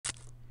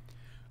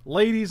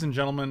Ladies and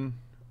gentlemen,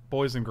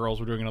 boys and girls,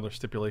 we're doing another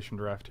stipulation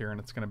draft here, and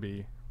it's going to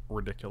be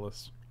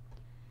ridiculous.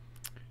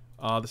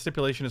 The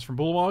stipulation is from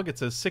Bullmog. It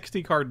says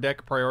 60 card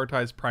deck,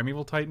 prioritize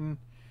Primeval Titan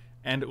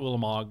and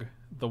Ulamog,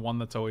 the one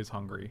that's always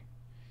hungry.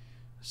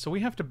 So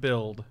we have to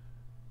build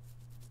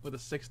with a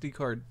 60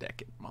 card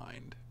deck in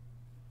mind.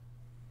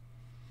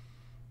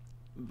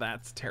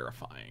 That's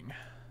terrifying.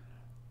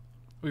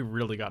 We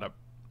really gotta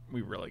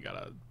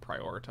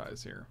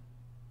prioritize here.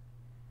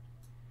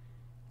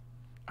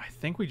 I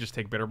think we just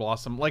take Bitter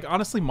Blossom. Like,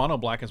 honestly, Mono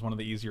Black is one of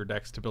the easier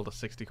decks to build a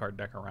 60 card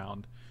deck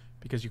around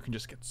because you can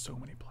just get so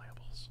many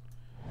playables.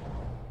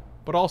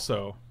 But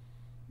also,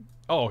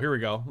 oh, here we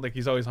go. Like,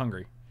 he's always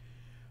hungry.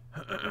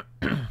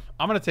 I'm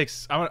gonna take.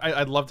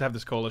 I'd love to have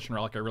this Coalition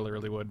Relic. I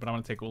really would, but I'm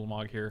gonna take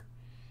Ulamog here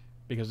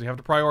because we have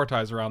to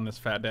prioritize around this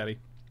fat daddy.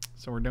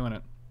 So we're doing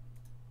it.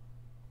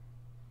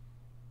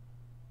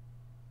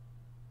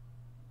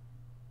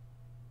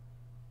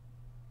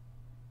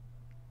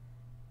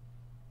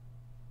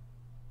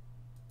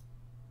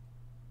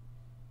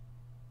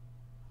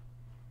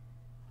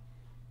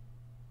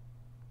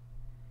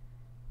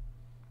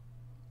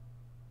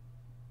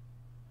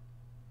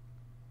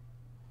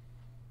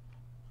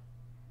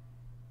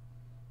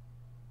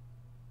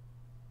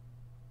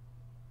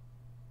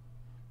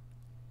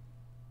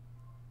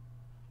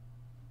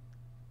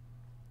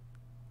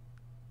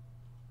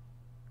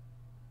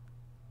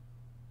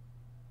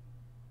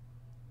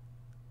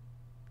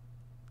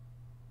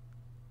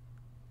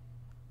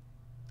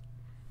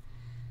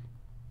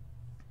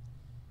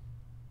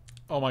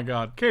 Oh my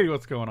god. Katie,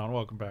 what's going on?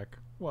 Welcome back.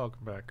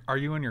 Welcome back. Are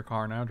you in your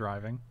car now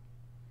driving?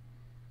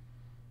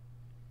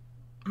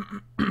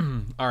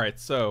 Alright,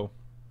 so.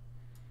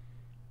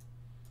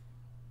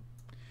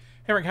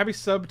 Hey Rick, happy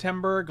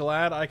September.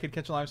 Glad I could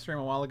catch a live stream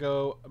a while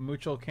ago.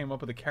 Mutual came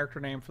up with a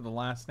character name for the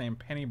last name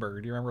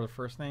Pennyberg. Do you remember the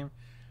first name?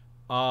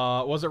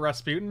 Was it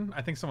Rasputin?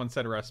 I think someone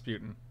said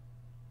Rasputin.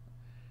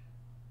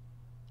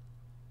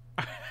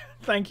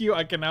 Thank you.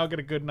 I can now get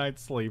a good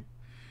night's sleep.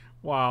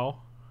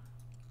 Wow.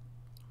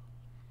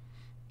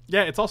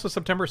 Yeah, it's also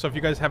September, so if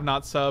you guys have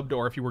not subbed,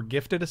 or if you were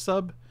gifted a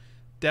sub,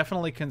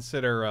 definitely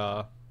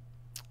consider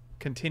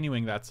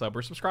continuing that sub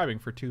or subscribing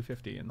for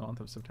 $2.50 in the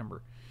month of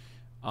September.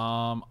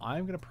 I'm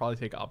going to probably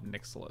take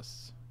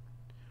Obnixilis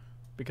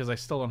because I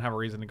still don't have a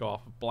reason to go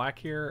off of black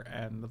here,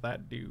 and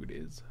that dude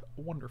is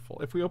wonderful.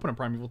 If we open a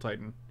Primeval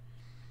Titan,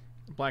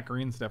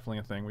 black-green's definitely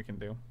a thing we can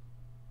do.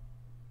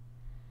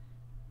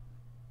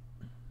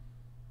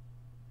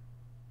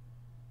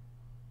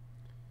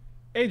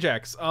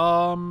 Ajax,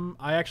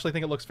 I actually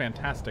think it looks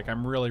fantastic.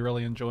 I'm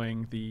really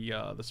enjoying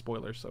the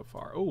spoilers so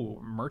far.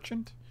 Oh,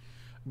 Merchant?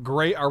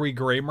 Gray, are we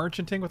gray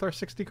merchanting with our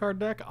 60 card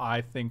deck?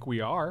 I think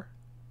we are.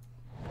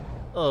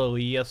 Oh,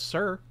 yes,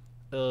 sir.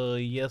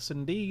 Yes,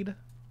 indeed.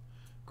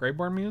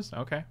 Greyborn Muse?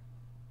 Okay.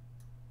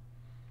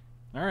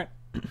 Alright.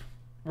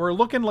 We're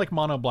looking like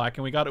Mono Black,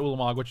 and we got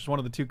Ulamog, which is one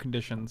of the two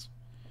conditions.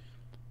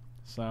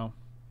 So...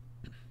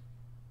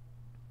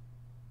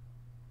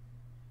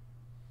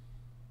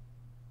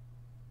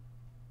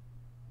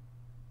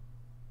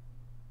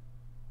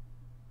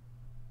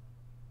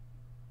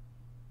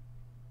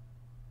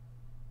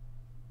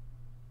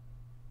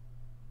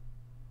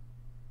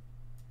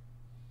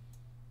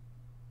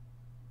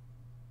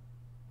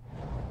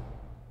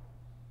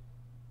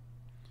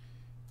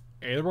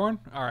 Aetherborn?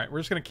 Alright, we're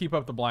just gonna keep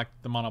up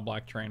the mono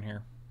black train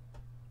here.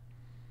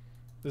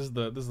 This is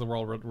the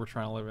world we're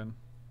trying to live in.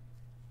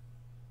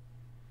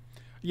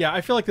 Yeah,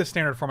 I feel like this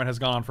standard format has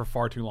gone on for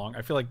far too long.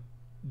 I feel like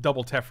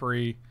double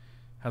Teferi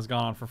has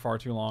gone on for far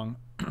too long.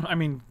 I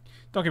mean,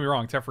 don't get me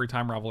wrong, Teferi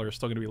Time Raveler is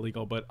still gonna be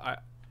legal, but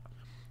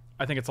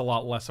I think it's a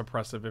lot less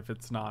oppressive if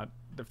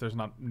there's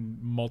not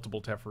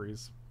multiple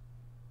Teferis.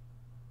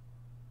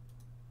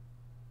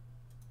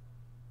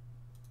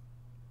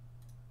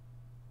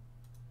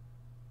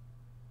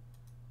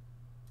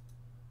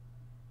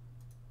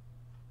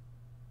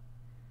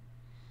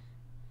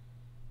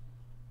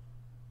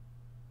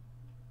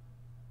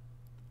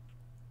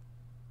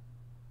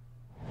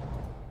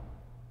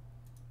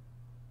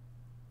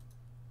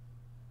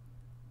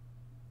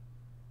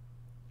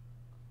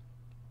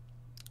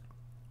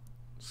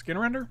 Skin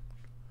Render?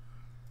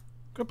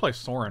 Good play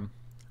Sorin.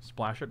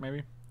 Splash it,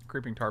 maybe?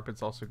 Creeping Tar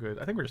Pit's also good.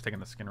 I think we're just taking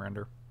the Skin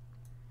Render.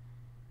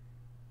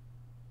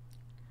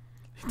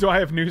 Do I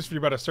have news for you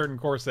about a certain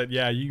core set?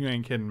 Yeah, you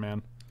ain't kidding,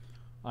 man.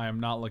 I am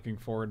not looking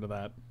forward to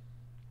that.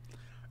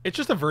 It's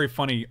just a very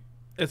funny...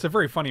 It's a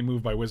very funny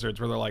move by Wizards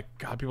where they're like,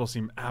 God, people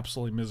seem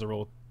absolutely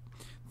miserable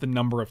with the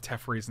number of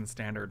Teferis in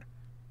Standard.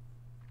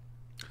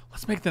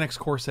 Let's make the next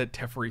core set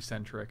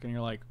Teferi-centric. And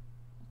you're like...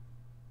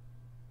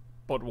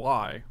 But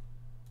why?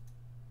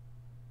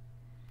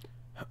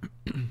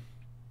 I'm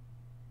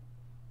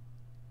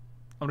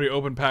gonna be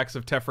open packs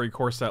of Teferi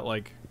core set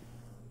like...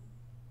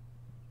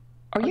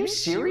 Are you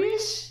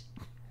serious?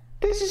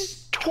 This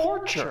is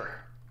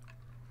torture.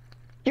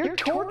 You're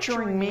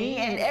torturing me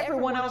and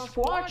everyone else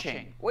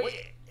watching.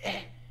 Wait.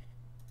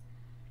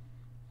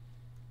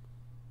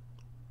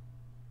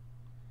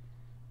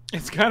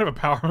 It's kind of a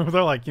power move.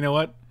 They're like, you know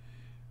what?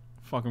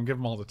 Fuck them. Give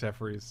them all to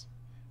Tefries.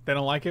 They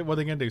don't like it? What are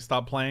they going to do?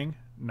 Stop playing?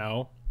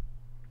 No.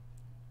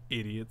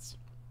 Idiots.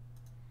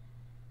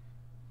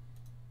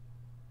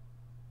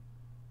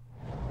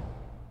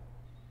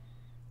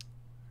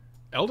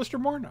 Eldest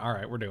Reborn?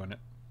 Alright, we're doing it.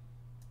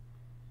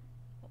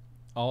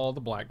 All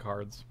the black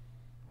cards.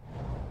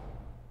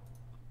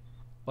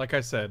 Like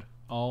I said,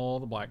 all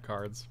the black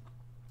cards.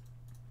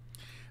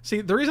 See,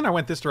 the reason I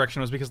went this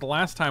direction was because the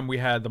last time we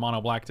had the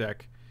mono black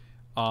deck,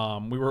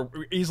 we were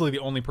easily the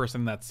only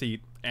person in that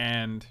seat,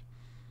 and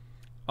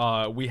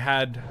we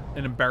had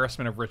an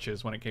embarrassment of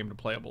riches when it came to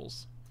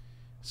playables.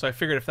 So I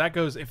figured if that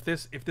goes, if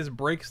this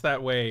breaks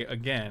that way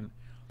again,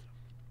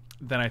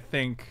 then I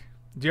think.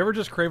 Do you ever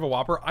just crave a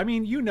Whopper? I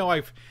mean,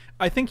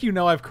 I think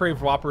I've craved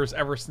Whoppers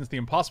ever since the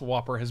Impossible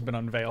Whopper has been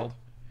unveiled.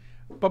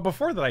 But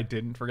before that, I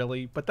didn't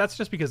really. But that's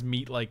just because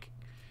meat, like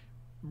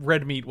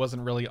red meat,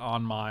 wasn't really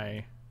on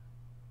my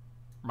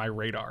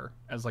radar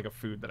as like a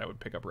food that I would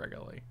pick up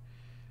regularly.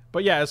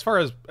 But yeah, as far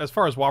as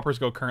Whoppers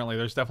go currently,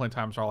 there's definitely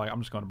times where I'm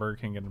just going to Burger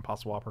King and get an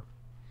Impossible Whopper.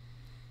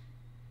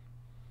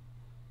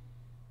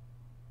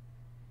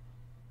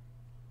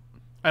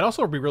 I'd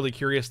also be really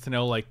curious to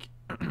know like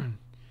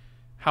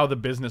how the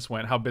business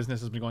went, how business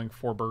has been going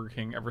for Burger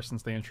King ever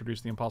since they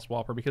introduced the Impossible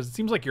Whopper, because it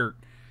seems like you're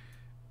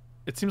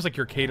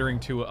catering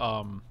to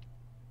a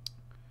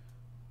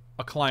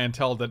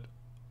clientele that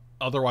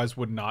otherwise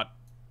would not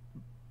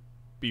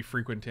be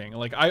frequenting.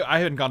 Like I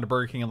hadn't gone to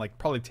Burger King in like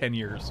probably 10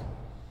 years,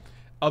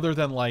 other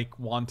than like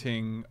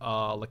wanting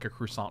like a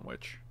croissant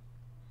witch.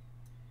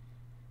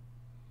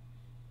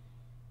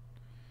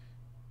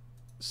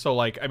 So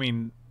like, I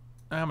mean,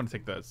 I'm gonna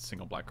take the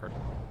single black card,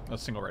 a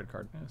single red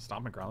card.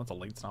 Stomping Ground. That's a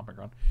late Stomping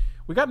Ground.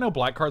 We got no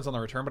black cards on the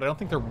return, but I don't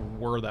think there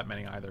were that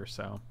many either.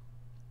 So.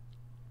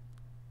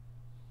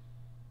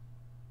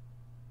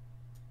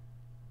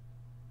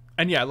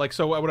 And yeah, like,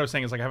 so what I was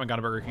saying is like I haven't gone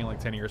to Burger King in like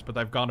 10 years, but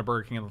I've gone to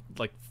Burger King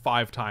like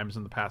 5 times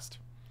in the past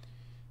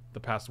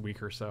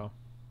week or so.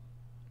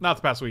 Not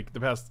the past week, the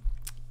past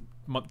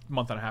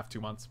month and a half, 2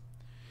 months,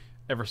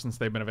 ever since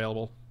they've been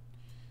available.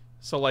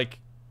 So like.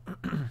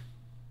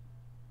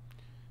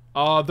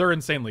 They're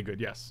insanely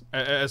good, yes.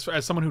 As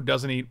someone who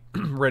doesn't eat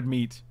red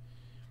meat,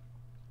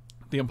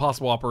 the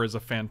Impossible Whopper is a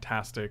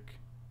fantastic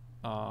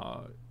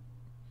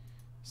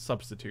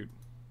substitute.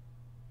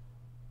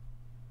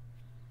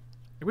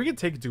 If we could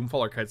take Doomfall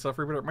or Kite Stuff,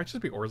 but it might just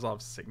be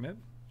Orzhov's Signet.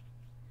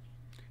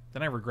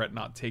 Then I regret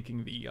not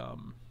taking the...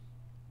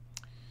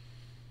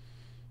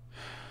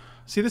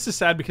 See, this is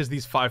sad because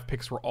these 5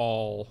 picks were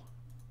all...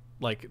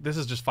 Like, this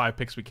is just 5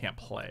 picks we can't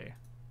play.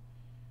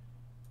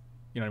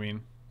 You know what I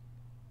mean?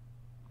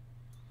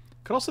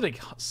 Could also take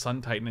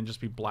Sun Titan and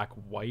just be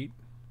black-white.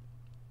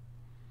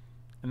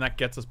 And that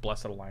gets us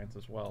Blessed Alliance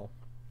as well.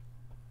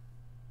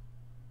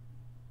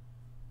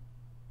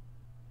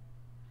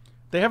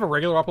 They have a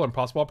regular Whopper and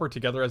Impossible Whopper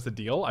together as the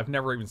deal? I've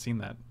never even seen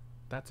that.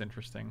 That's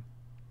interesting.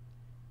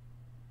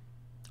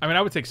 I mean,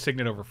 I would take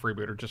Signet over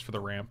Freebooter just for the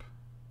ramp.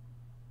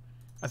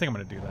 I think I'm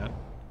going to do that.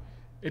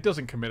 It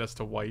doesn't commit us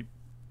to white.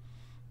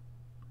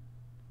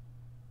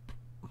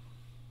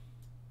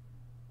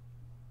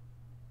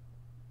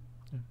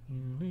 You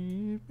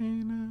leave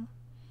me now,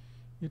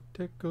 you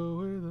take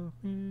away the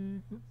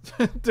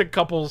meat. To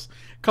couples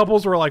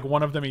where like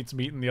one of them eats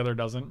meat and the other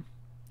doesn't.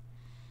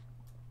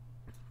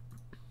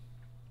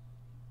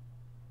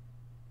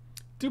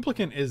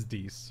 Duplicant is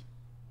decent.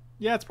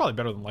 Yeah, it's probably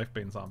better than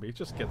Lifebane Zombie. It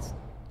just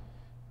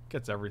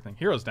gets everything.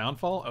 Hero's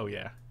Downfall? Oh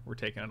yeah, we're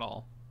taking it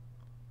all.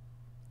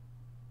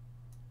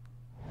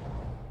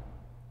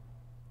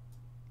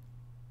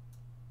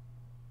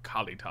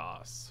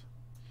 Kalitas.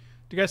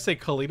 Do you guys say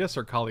Kalitas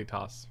or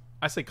Kalitas?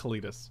 I say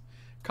Kalitas.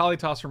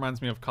 Kalitas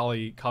reminds me of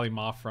Kali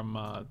Ma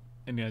from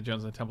Indiana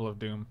Jones and the Temple of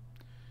Doom,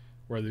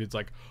 where the dude's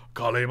like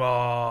Kali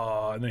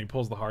Ma, and then he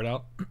pulls the heart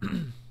out.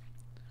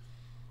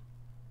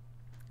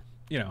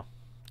 You know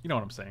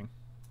what I'm saying.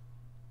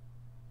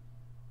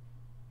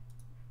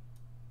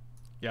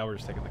 Yeah, we're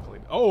just taking the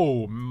Kalitas.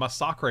 Oh,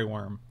 Massacre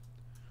Worm.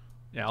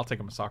 Yeah, I'll take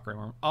a Massacre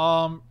Worm.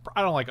 I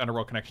don't like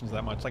Underworld Connections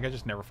that much. Like, I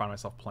just never find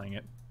myself playing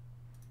it.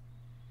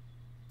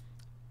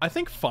 I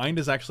think Find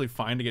is actually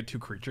fine to get 2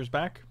 creatures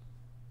back.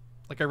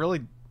 Like, I really...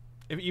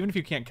 even if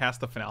you can't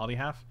cast the Finality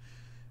half,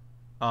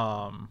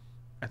 I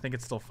think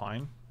it's still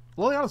fine.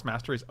 Liliana's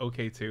Mastery is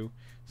okay, too.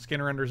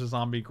 Skin Render's a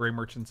zombie. Grey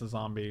Merchant's a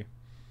zombie.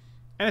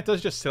 And it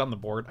does just sit on the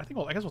board. I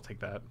guess we'll take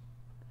that.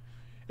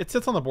 It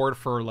sits on the board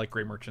for, like,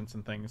 Grey Merchants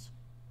and things.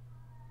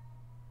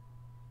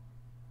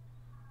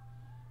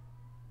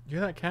 You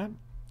hear that, cat?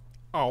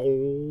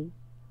 Oh...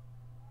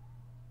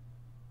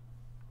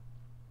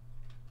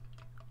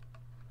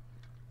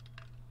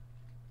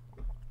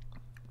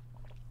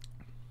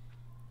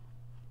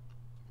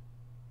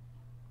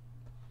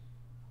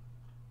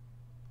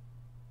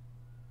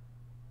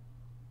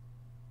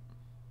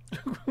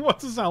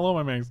 What's the sound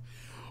Loma makes?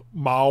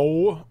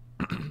 Mow.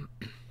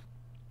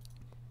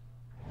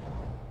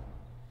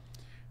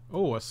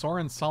 Oh, a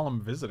Sorin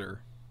Solemn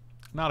Visitor.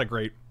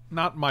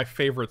 Not my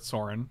favorite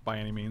Sorin by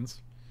any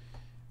means.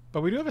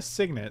 But we do have a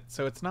Signet,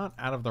 so it's not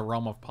out of the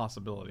realm of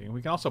possibility.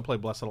 We can also play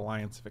Blessed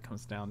Alliance if it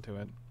comes down to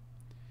it.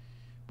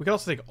 We can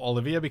also take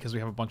Olivia because we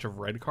have a bunch of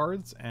red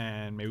cards,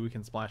 and maybe we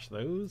can splash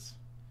those.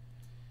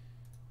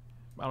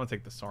 I'm going to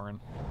take the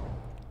Sorin.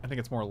 I think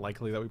it's more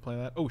likely that we play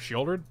that. Oh,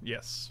 Shieldred?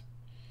 Yes.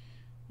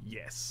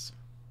 Yes.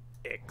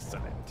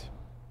 Excellent.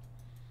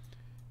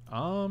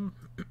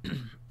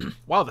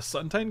 Wow, the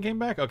Sun Titan came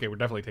back? Okay, we're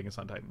definitely taking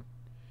Sun Titan.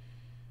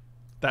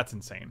 That's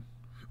insane.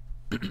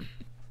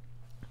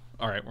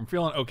 Alright, I'm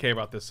feeling okay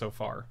about this so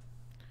far.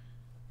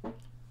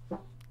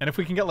 And if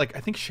we can get, like, I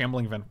think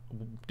Shambling Vent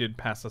did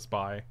pass us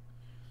by.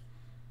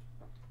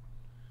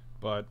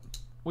 But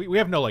we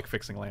have no, like,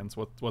 fixing lands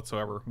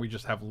whatsoever. We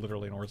just have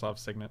literally an Orzhov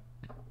Signet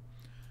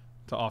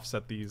to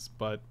offset these,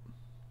 but...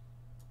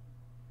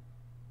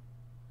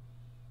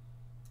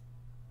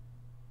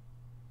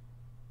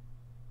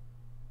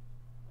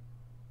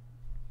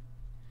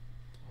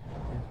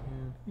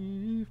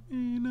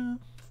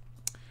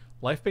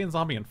 Lifebane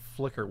Zombie and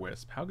Flicker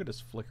Wisp. How good is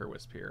Flicker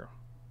Wisp here?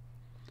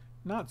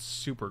 Not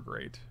super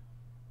great.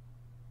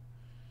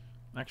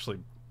 Actually,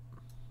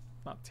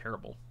 not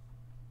terrible.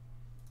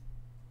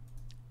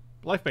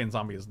 Lifebane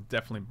Zombie is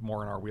definitely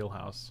more in our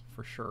wheelhouse,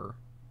 for sure.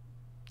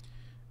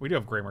 We do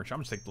have Grey Merch. I'm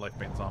going to take the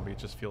Lifebane Zombie. It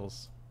just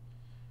feels...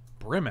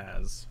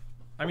 Brimaz.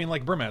 I mean,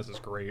 like, Brimaz is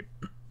great.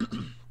 We're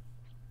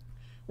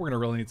going to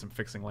really need some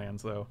fixing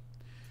lands, though.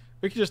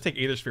 We could just take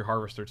Aethersphere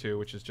Harvester, too,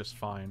 which is just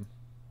fine.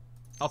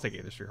 I'll take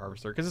Aethersphere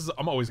Harvester, because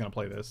I'm always going to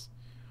play this.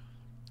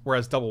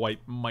 Whereas Double White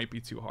might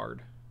be too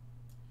hard.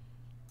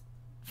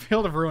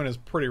 Field of Ruin is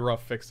pretty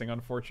rough fixing,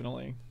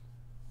 unfortunately.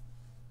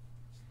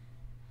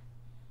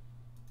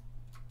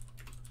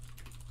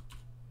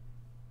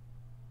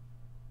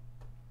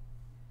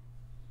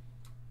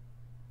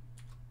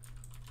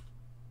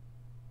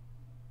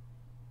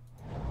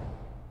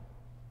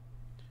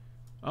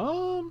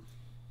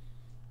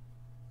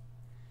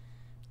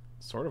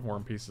 Sword of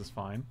Worm Piece is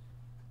fine.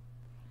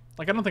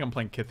 Like, I don't think I'm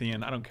playing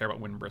Kythian. I don't care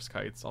about Windbrisk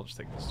Heights. I'll just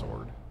take the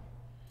sword.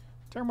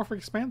 Terramorphic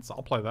Expanse?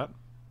 I'll play that.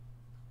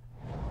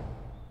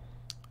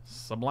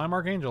 Sublime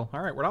Archangel.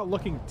 Alright, we're not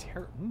looking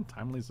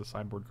Timely's the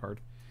sideboard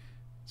card.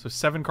 So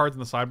 7 cards in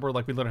the sideboard.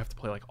 Like, we literally have to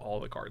play, like, all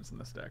the cards in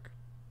this deck.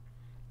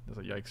 That's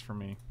a yikes for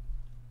me.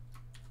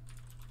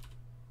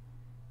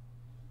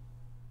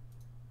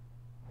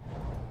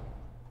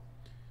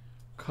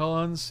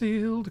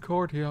 Concealed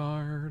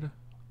Courtyard.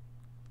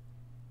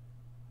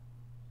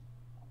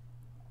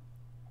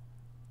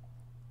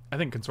 I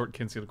think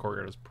Concealed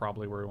Courtyard is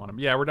probably where we want him.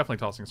 Yeah, we're definitely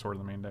tossing Sword in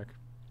the main deck.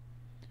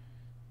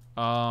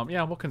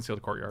 Yeah, we'll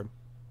Concealed Courtyard.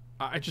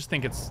 I just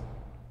think it's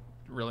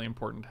really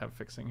important to have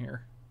fixing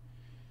here.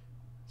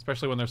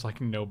 Especially when there's, like,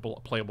 no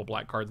playable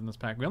black cards in this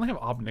pack. We only have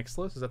Ob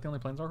Nixilis. Is that the only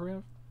Planeswalker we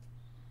have?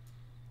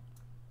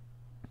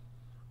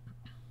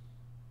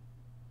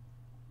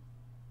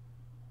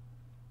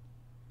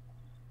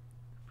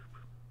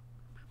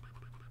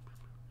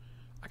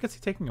 I could see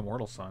taking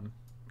Immortal Sun.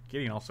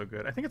 Gideon also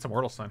good. I think it's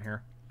Immortal Sun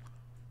here.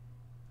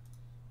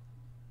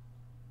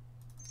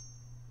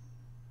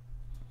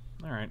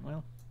 Alright,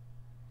 well.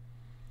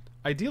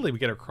 Ideally, we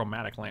get a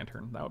Chromatic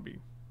Lantern. That would be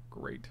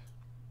great.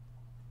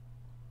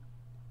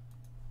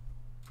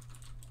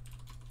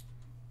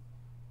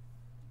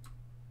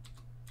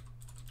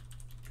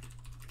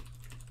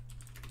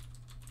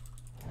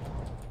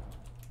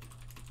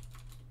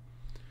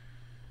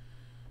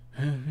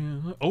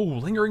 Oh,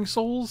 Lingering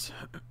Souls?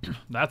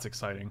 That's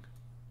exciting.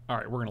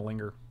 Alright, we're going to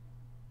linger.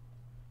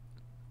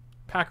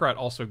 Pack Rat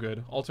also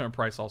good. Ultimate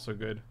Price also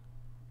good.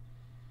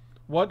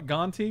 What?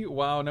 Gonti?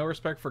 Wow, no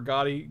respect for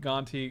Gotti,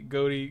 Gonti,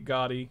 Goaty,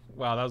 Gotti.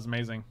 Wow, that was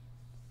amazing.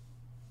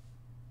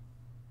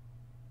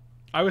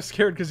 I was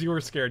scared because you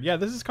were scared. Yeah,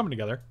 this is coming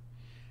together.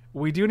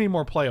 We do need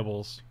more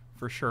playables,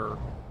 for sure.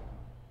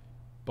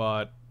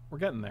 But we're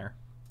getting there.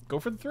 Go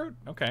for the Throat?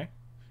 Okay.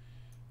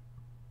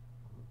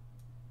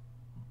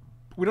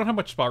 We don't have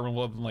much spot room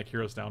other than, like,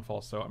 Hero's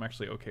Downfall, so I'm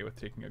actually okay with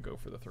taking a Go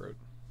for the Throat.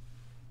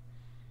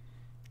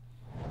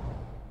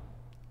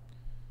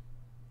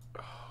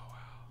 Oh,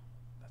 wow.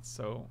 That's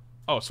so...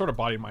 Oh, Sword of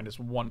Body and Mind is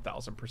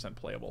 1000%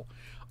 playable.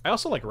 I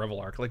also like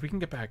Revel Arc. Like, we can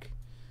get back...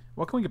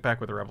 What can we get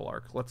back with a Revel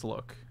Arc? Let's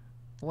look.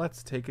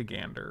 Let's take a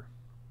gander.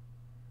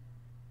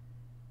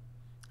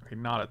 Okay,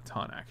 not a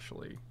ton,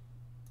 actually.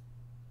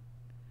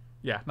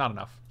 Yeah, not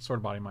enough. Sword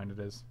of Body and Mind it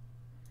is.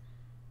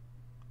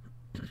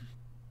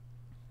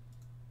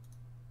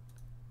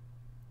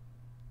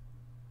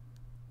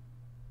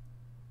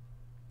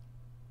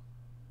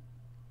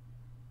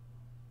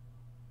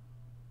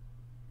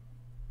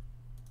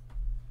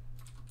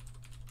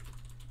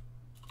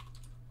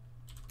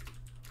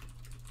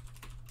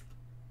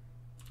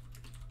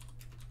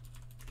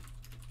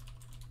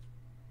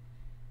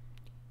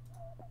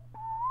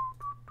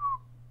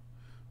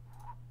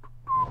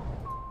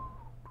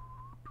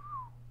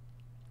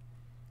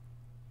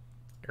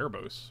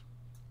 Erebos.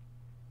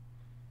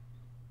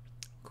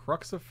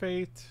 Crux of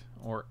Fate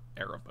or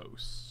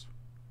Erebos?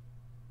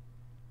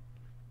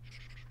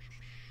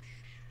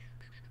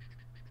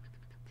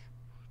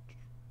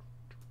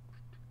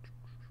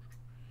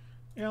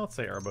 Yeah, let's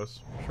say Erebos.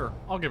 Sure.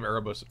 I'll give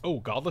Erebos. Oh,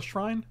 Godless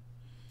Shrine?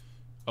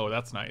 Oh,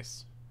 that's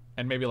nice.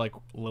 And maybe like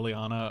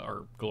Liliana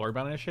or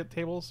Glorybound shit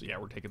tables? Yeah,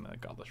 we're taking the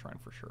Godless Shrine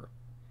for sure.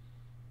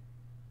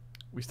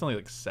 We still need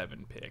like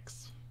 7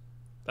 picks.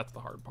 That's the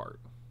hard part.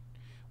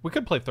 We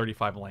could play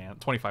 25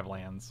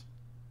 lands.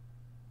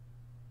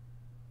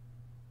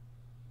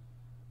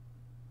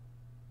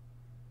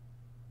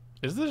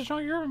 Is this a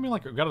strong year? I mean,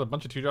 like, we've got a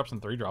bunch of 2-drops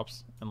and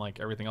 3-drops, and like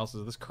everything else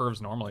is this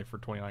curves normally for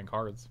 29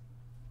 cards.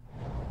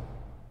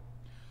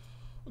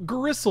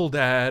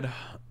 Gristledad.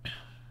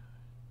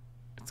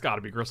 It's got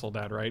to be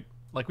Gristledad, right?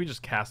 Like, we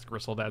just cast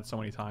Gristledad so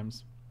many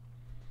times.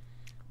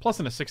 Plus,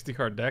 in a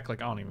 60-card deck,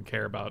 like, I don't even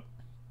care about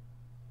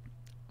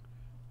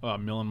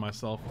milling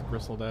myself with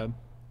Gristledad.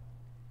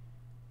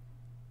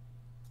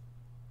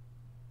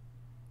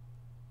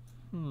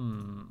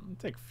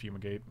 Take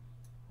Fumigate.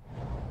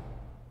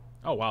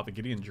 Oh, wow, the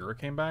Gideon Jura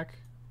came back?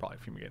 Probably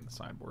Fumigate in the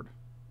sideboard.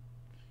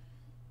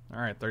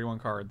 Alright, 31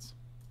 cards.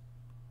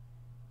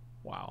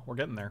 Wow, we're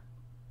getting there.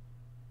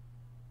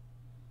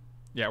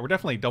 Yeah, we're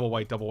definitely double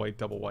white, double white,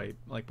 double white.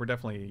 Like, we're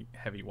definitely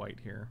heavy white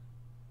here.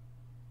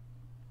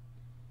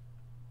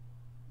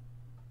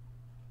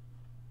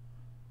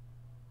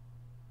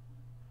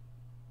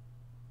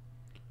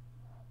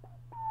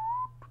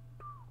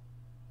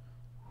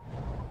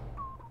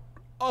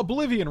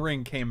 Oblivion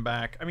Ring came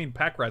back. I mean,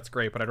 Pack Rat's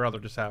great, but I'd rather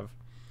just have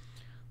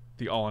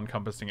the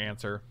all-encompassing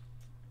answer.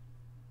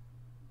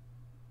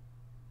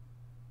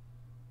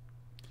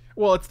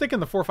 Well, it's thick in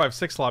the 4, 5,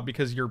 6 slot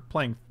because you're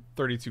playing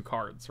 32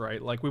 cards,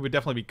 right? Like, we would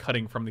definitely be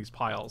cutting from these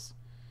piles.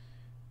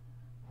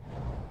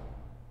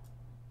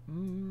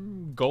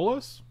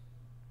 Golos?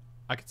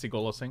 I could see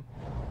Golosing.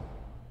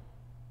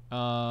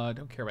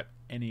 Don't care about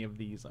any of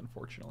these,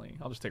 unfortunately.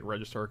 I'll just take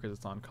Register because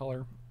it's on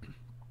color.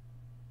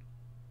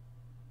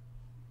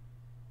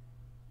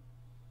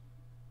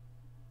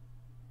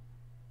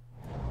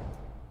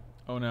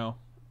 Oh no.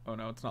 Oh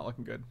no, it's not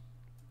looking good.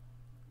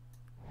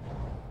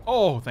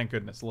 Oh, thank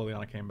goodness.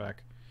 Liliana came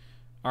back.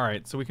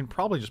 Alright, so we can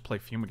probably just play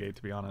Fumigate,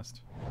 to be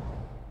honest.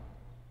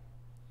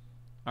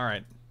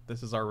 Alright,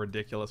 this is our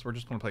ridiculous. We're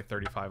just going to play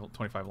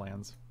 25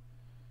 lands.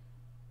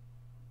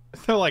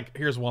 So, like,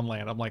 here's one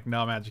land. I'm like,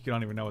 no, Magic, you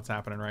don't even know what's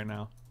happening right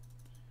now.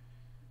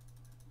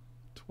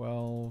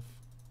 12...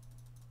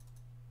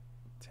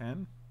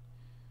 10?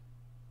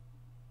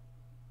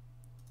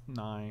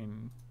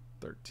 9...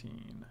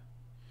 13...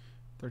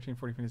 13,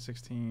 14, 15,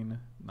 16,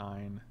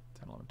 9,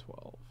 10, 11,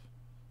 12.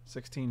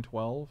 16,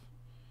 12.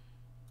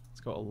 Let's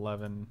go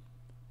 11.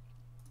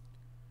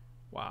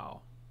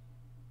 Wow.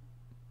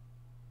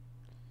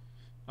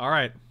 All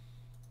right.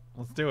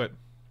 Let's do it.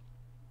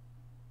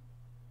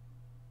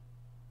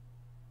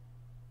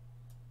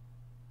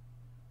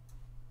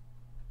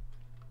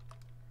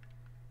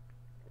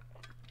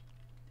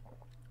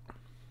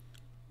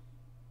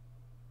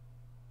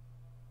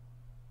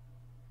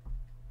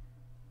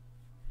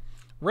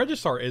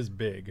 Registar is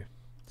big,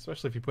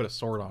 especially if you put a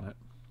sword on it.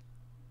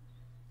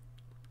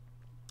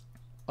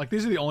 Like,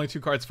 these are the only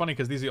 2 cards. It's funny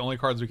because these are the only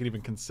cards we could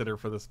even consider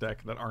for this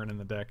deck that aren't in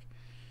the deck.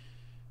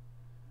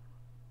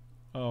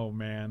 Oh,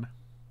 man.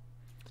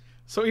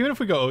 So even if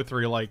we go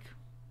 0-3, like,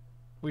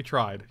 we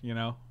tried, you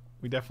know?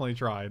 We definitely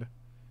tried.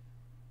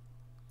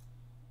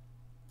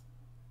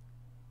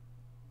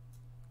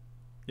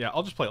 Yeah,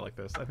 I'll just play it like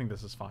this. I think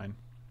this is fine.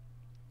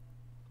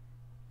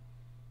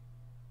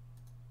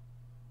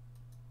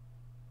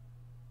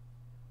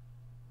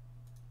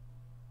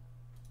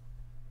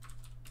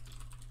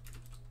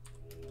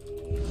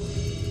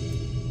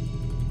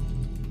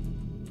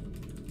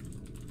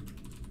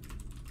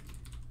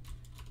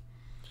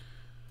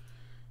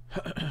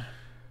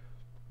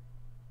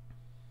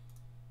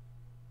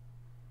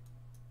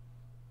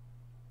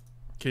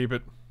 Keep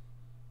it.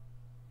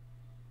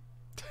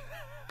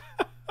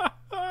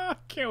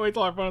 Can't wait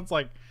till our opponent's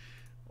like,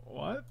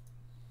 what?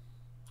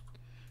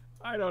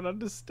 I don't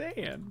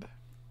understand.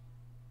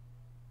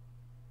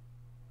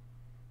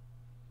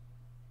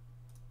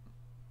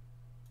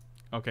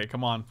 Okay,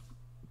 come on.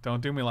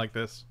 Don't do me like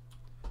this.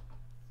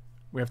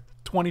 We have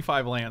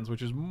 25 lands,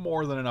 which is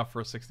more than enough for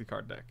a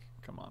 60-card deck.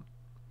 Come on.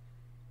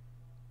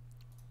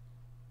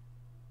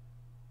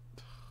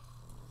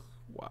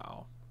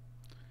 Wow.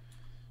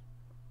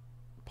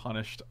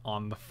 Punished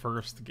on the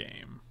first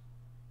game.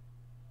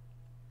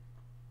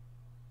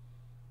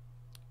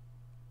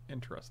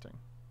 Interesting.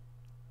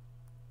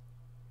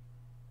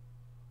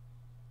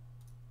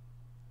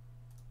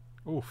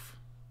 Oof.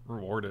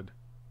 Rewarded.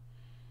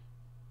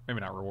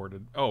 Maybe not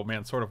rewarded. Oh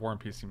man, Sword of War and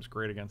Peace seems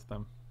great against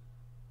them.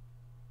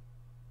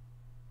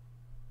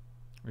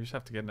 We just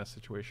have to get in a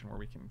situation where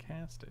we can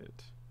cast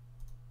it.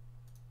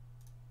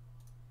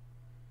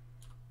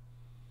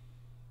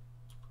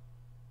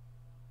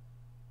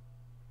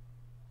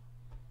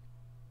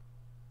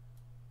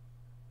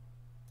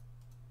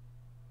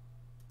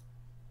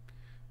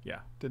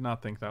 Yeah, did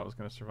not think that was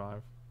going to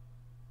survive.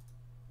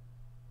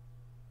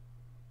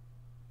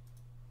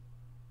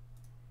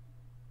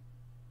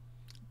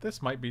 This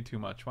might be too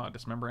much. Wow,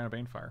 Dismember and a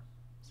Banefire.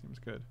 Seems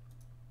good.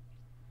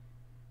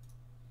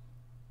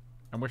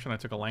 I'm wishing I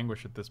took a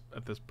languish at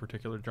this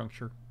particular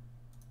juncture.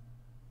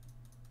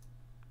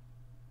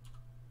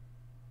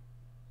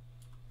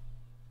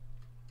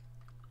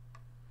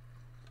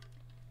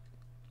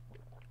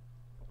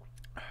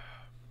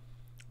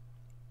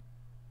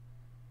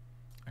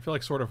 I feel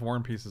like Sword of War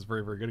and Peace is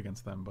very, very good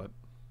against them, but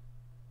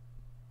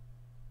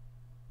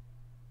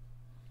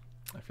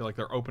I feel like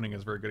their opening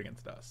is very good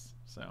against us.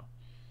 So,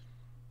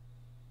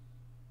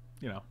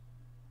 you know.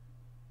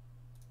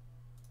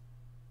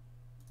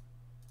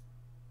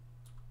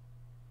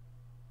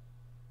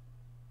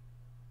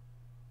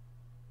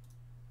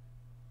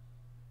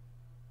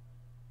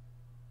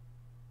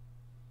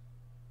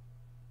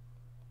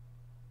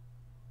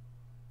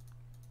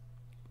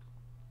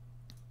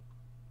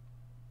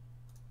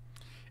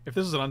 If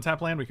this is an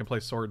untapped land, we can play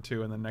Sword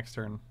 2 and then next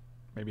turn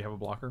maybe have a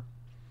blocker.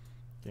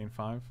 Gain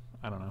 5.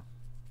 I don't know.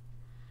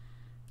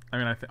 I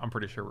mean, I'm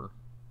pretty sure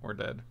we're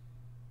dead.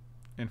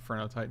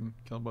 Inferno Titan.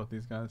 Kill both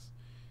these guys.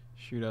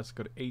 Shoot us.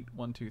 Go to 8.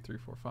 1, 2, 3,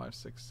 4, 5,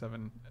 6,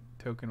 7.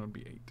 Token would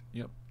be 8.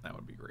 Yep, that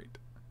would be great.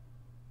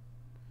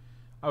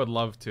 I would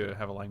love to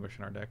have a languish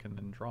in our deck and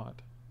then draw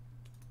it.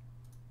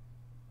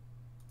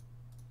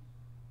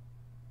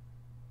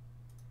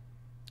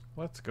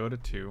 Let's go to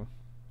 2.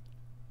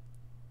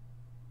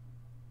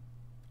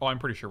 Oh, I'm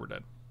pretty sure we're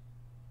dead.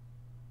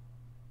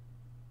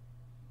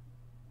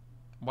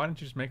 Why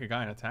didn't you just make a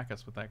guy and attack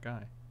us with that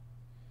guy?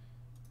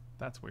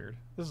 That's weird.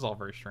 This is all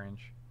very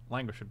strange.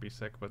 Languish would be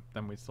sick, but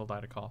then we'd still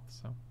die to Koth,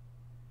 so...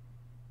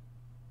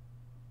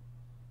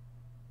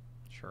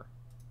 Sure.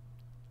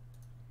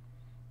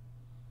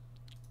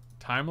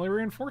 Timely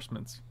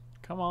reinforcements.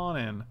 Come on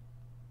in.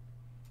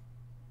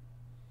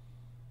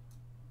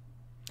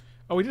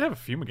 Oh, we did have a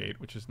Fumigate,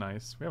 which is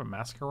nice. We have a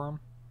Massacre Worm.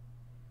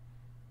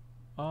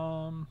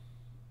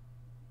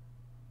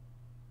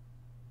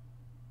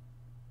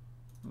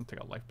 I'm gonna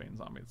take a Lifebane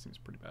Zombie. It seems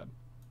pretty bad.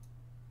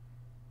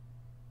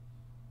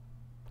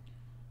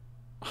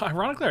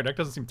 Ironically, our deck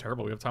doesn't seem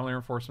terrible. We have Timely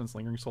Reinforcements,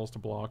 Lingering Souls to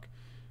block,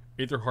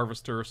 Aether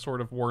Harvester,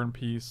 Sword of War and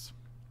Peace.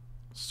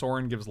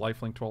 Sorin gives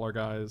lifelink to all our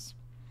guys.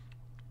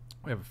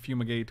 We have a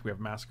Fumigate. We have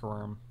Massacre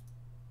Worm.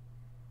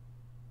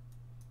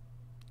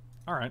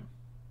 Alright.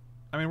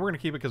 I mean, we're going to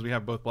keep it because we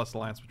have both Blessed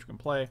Alliance, which we can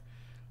play,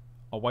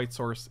 a White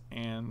Source,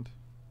 and...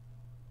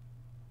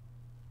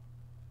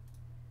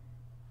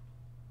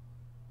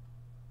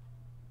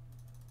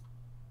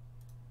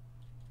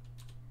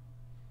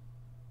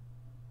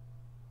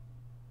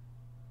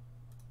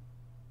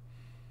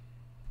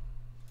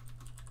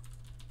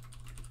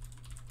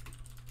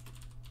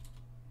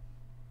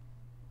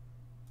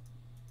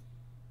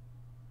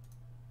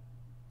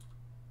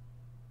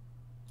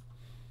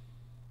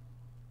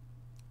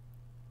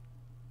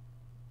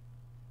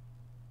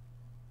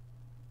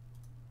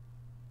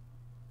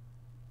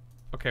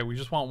 Okay, we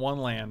just want one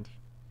land.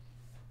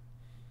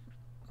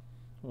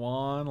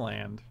 One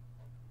land.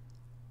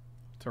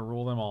 To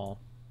rule them all.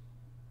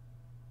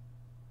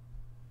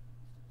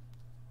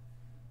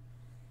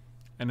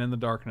 And in the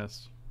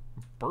darkness.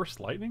 Burst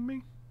lightning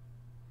me?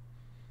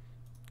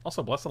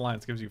 Also, Blessed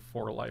Alliance gives you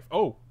 4 life.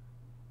 Oh!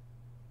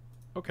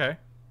 Okay.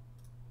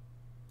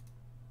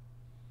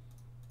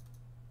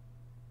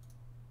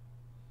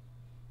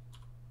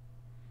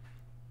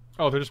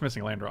 Oh, they're just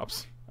missing land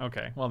drops.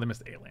 Okay, well, they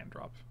missed a land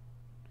drop.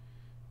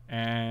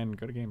 And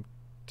go to game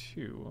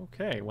 2.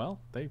 Okay, well,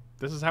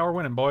 this is how we're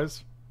winning,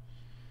 boys.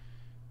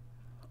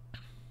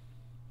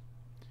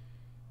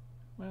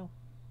 Well,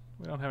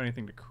 we don't have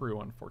anything to crew,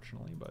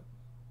 unfortunately, but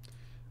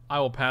I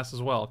will pass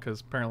as well,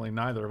 because apparently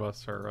neither of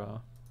us are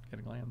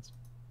getting lands.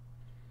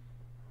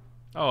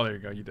 Oh, there you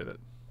go. You did it.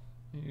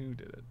 You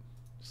did it.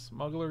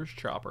 Smuggler's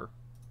Chopper.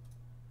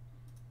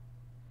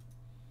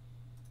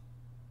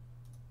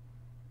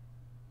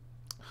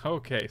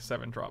 Okay,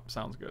 7 drop.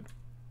 Sounds good.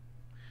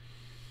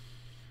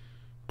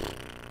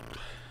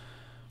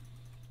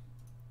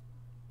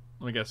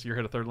 Let me guess, you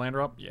hit a 3rd land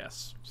drop?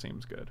 Yes,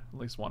 seems good. At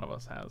least one of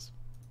us has.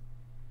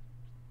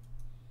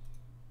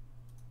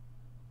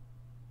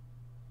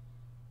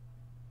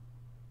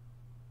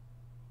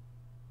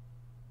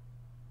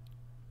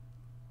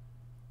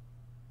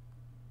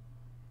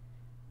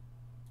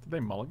 Did they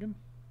mulligan?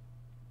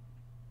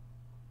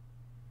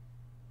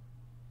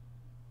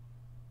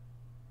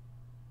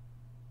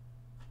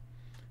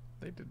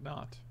 They did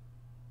not.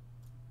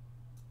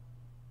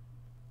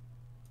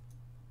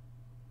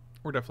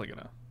 We're definitely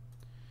gonna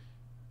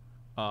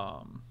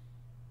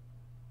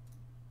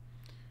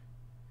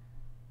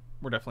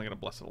we're definitely going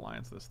to Blessed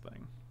Alliance this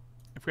thing.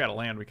 If we had a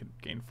land, we could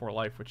gain 4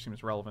 life, which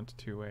seems relevant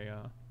to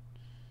a...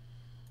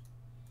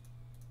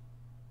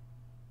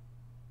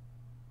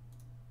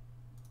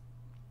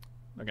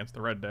 against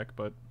the red deck,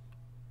 but...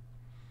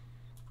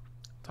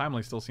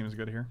 Timely still seems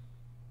good here.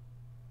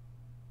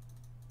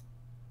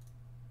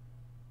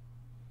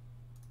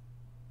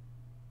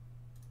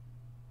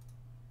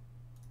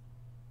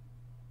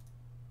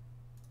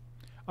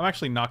 I'm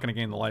actually not going to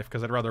gain the life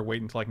because I'd rather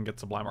wait until I can get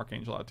Sublime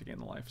Archangel out to gain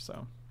the life,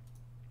 so...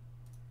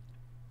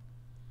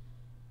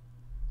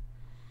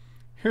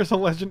 Here's a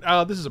legend.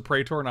 This is a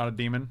Praetor, not a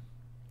demon.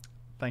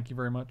 Thank you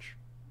very much.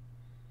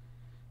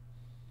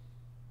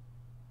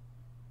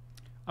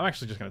 I'm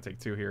actually just going to take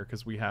 2 here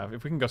because we have...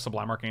 If we can go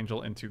Sublime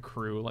Archangel into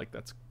Crew, like,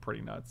 that's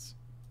pretty nuts.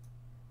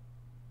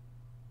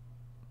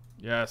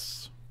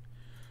 Yes.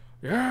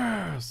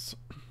 Yes!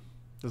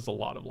 This is a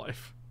lot of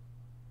life.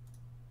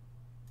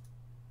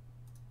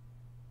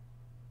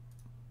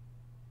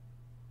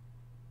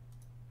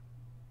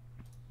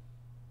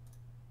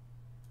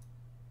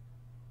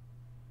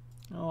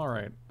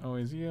 Alright.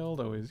 Always yield,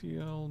 and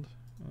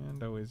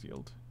always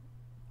yield.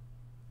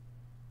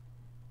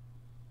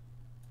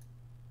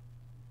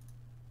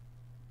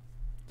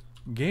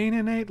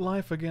 Gaining 8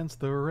 life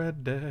against the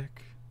red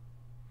deck.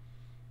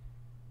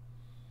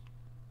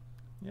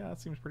 Yeah,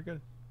 that seems pretty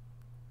good.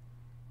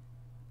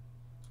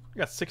 We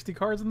got 60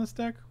 cards in this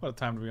deck? What a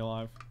time to be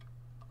alive.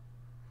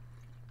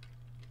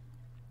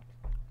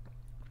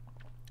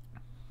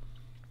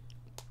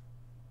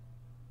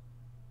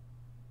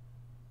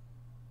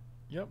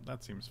 Yep,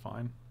 that seems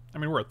fine. I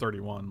mean, we're at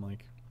 31,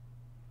 like...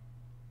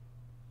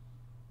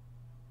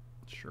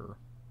 Sure.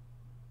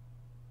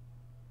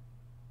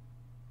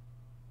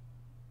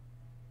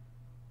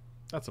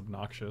 That's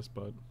obnoxious,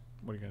 but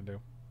what are you gonna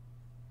do?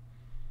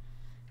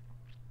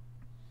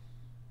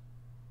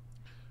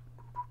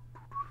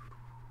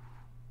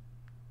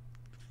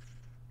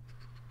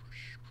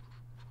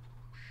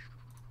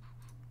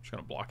 Just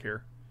gonna block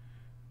here.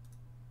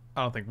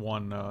 I don't think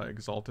one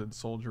Exalted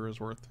Soldier is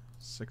worth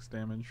 6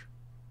 damage.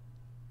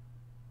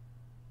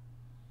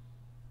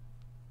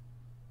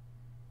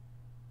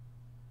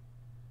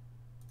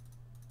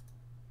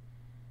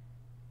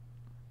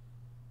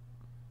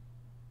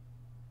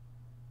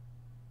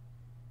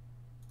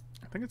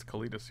 I think it's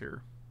Kalidas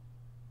here.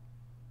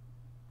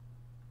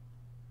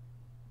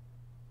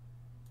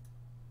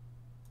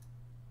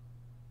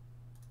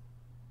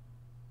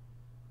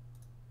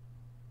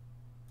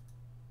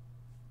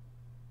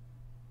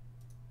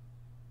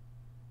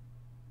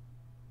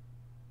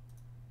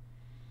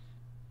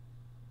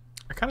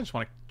 I kind of just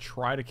want to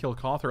try to kill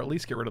Koth, or at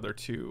least get rid of their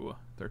two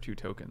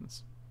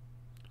tokens.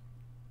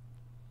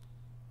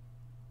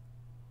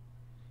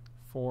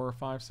 4,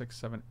 5, 6,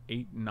 7,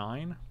 8,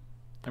 9.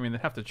 I mean,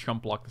 they'd have to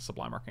chump block the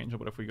Sublime Archangel,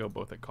 but if we go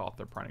both at Koth,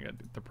 they're probably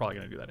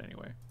gonna do that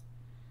anyway.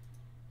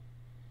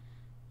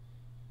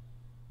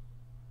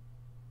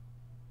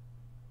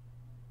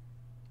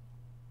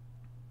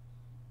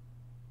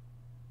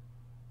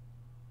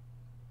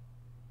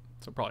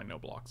 So probably no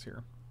blocks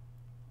here.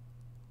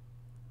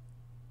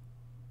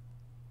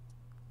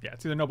 Yeah,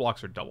 it's either no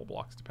blocks or double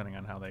blocks, depending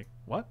on how they...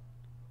 What?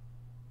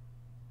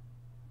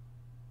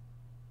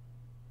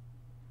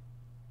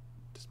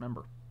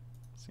 Dismember.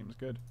 Seems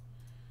good.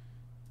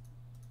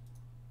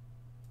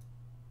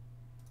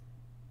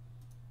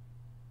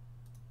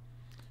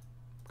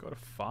 Go to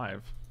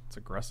 5. It's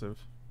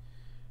aggressive.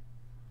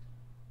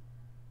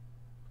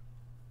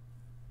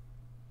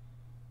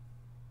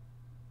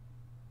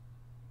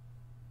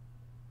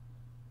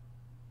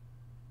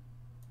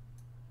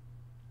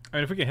 I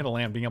mean, if we can hit a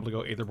land, being able to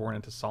go Aetherborn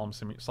into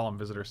Solemn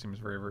Visitor seems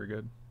very, very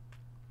good.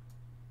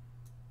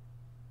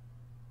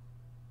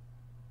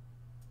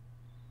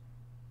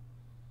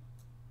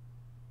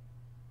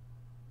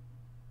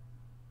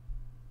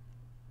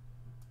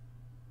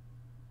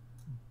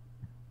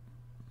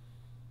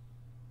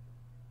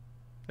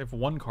 They have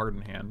 1 card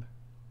in hand.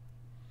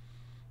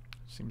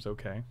 Seems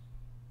okay.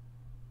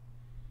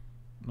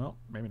 Well,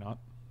 maybe not.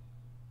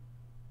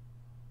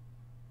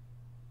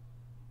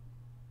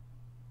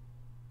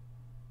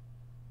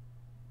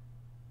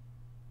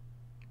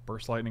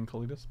 Burst Lightning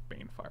Kalidas?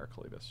 Banefire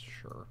Kalidas,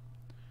 sure.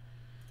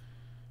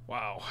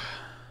 Wow.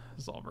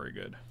 This is all very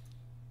good.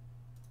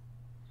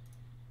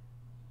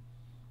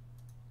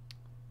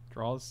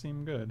 Draws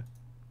seem good.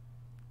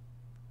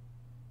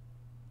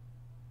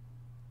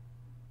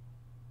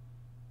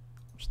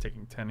 Just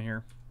taking 10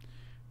 here.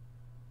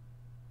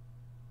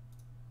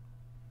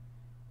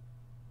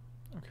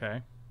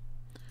 Okay.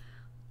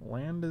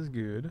 Land is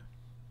good.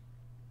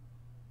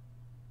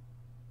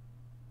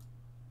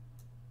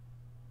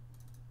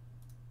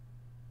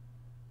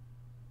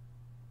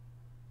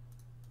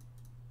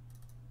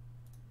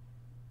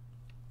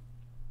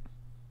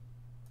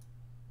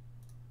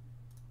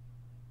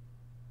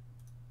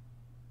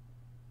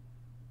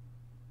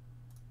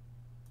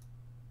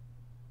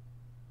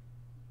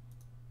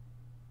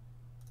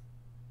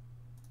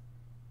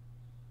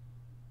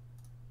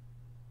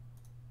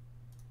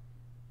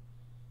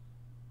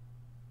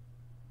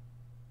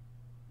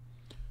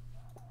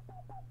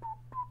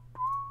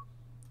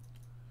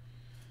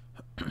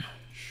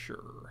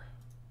 Sure.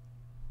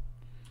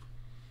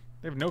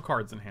 They have no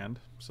cards in hand,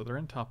 so they're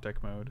in top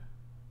deck mode.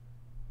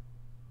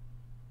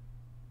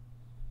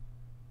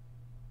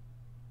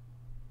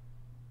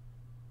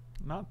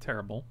 Not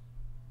terrible.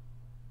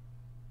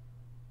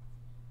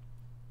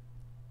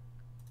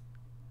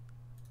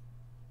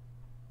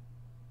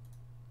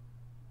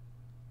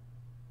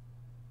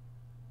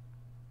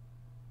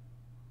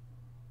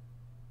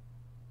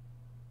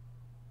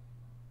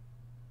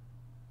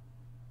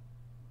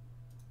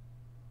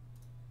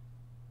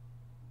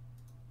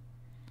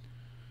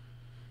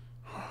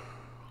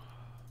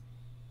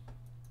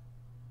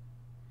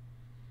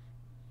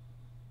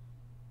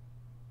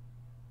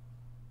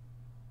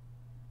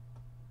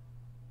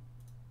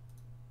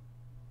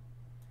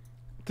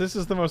 This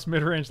is the most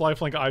mid-range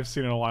lifelink I've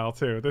seen in a while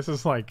too. This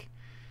is like,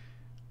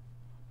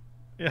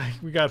 yeah,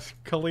 we got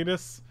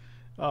Kalidas,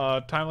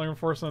 Timely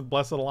Reinforcement,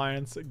 Blessed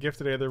Alliance,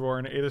 Gifted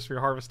Aetherborn, Aethersphere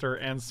Harvester,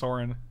 and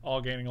Sorin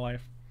all gaining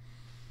life.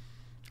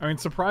 I mean,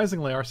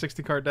 surprisingly, our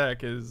 60-card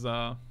deck is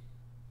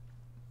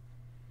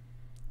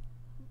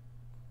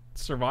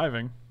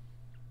surviving.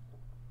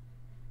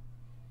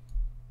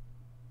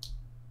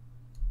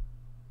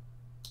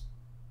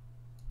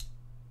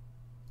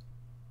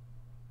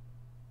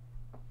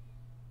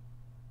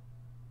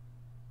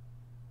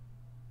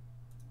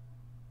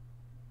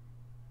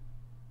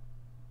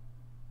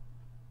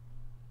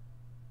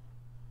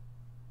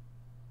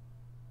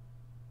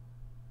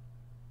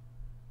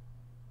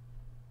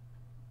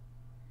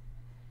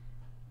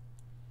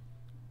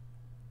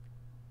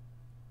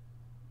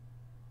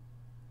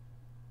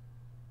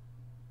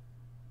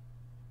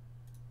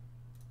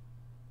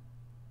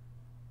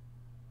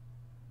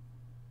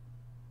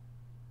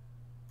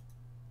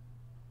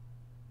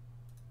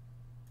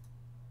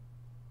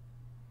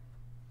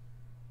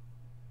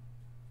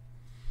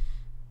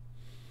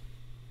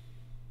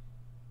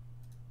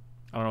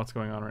 I don't know what's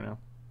going on right now.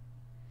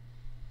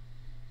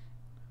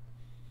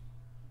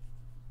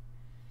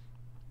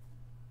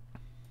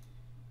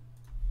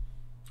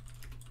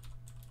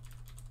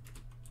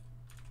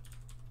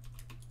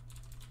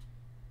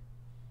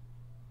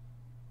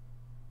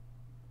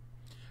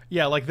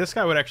 Yeah, like this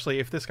guy would actually,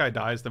 if this guy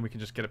dies, then we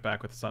can just get it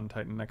back with Sun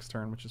Titan next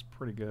turn, which is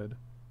pretty good.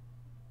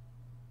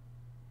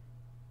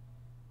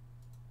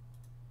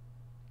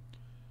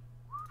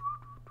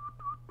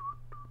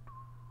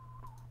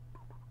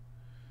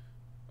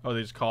 Oh,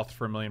 they just cost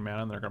for 1,000,000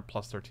 mana and they're going to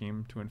plus their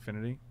team to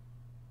infinity.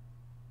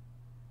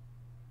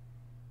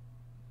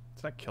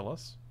 Does that kill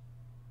us?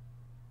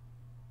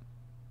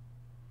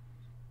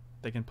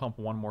 They can pump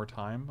one more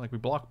time. Like, we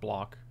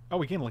block. Oh,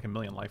 we gain like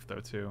 1,000,000 life, though,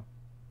 too.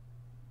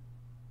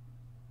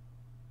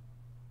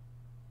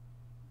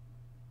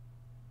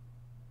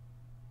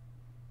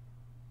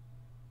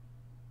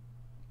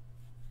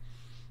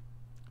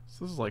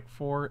 So this is like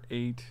 4,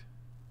 8.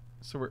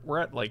 So we're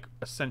at, like,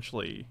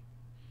 essentially...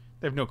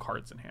 They have no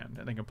cards in hand,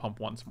 and they can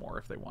pump once more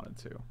if they wanted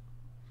to.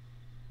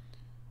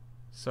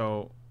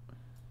 So...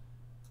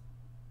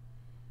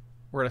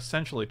 We're at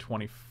essentially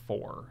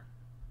 24.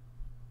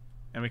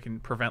 And we can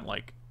prevent,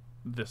 like,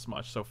 this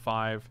much. So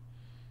 5.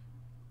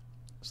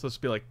 So this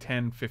would be like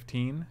 10,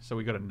 15. So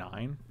we go to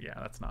 9. Yeah,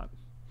 that's not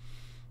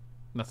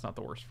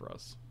the worst for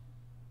us.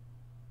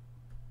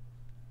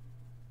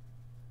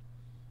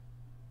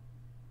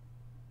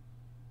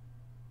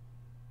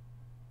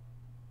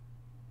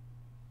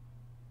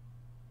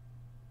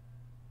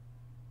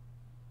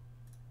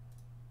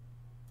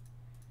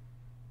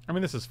 I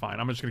mean, this is fine.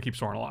 I'm just going to keep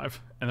Soren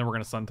alive. And then we're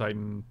going to Sun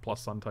Titan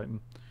plus Sun Titan.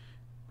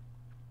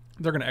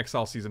 They're going to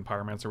exile Seasoned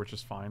Pyromancer, which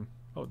is fine.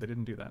 Oh, they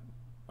didn't do that.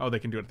 Oh, they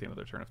can do it at the end of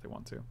their turn if they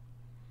want to.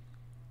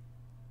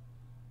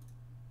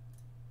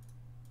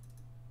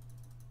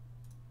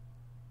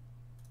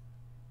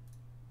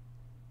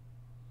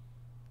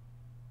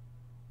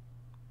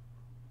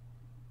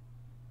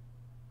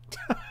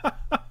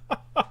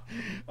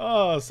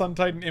 Oh, Sun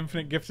Titan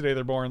Infinite Gifted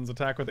Aetherborns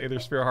attack with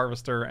Aethersphere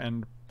Harvester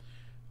and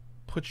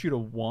put you to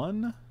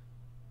 1?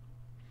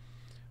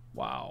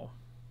 Wow.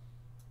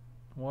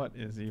 What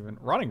is even...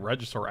 Rotting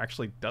Regisaur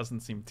actually doesn't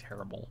seem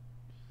terrible.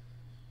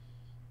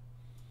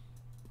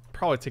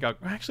 Probably take out...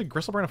 Actually,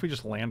 Gristlebrand, if we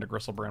just land a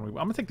Gristlebrand, I'm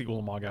going to take the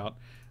Ulamog out.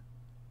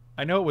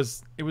 I know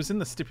it was in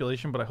the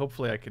stipulation, but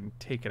hopefully I can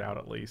take it out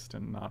at least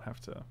and not have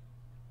to...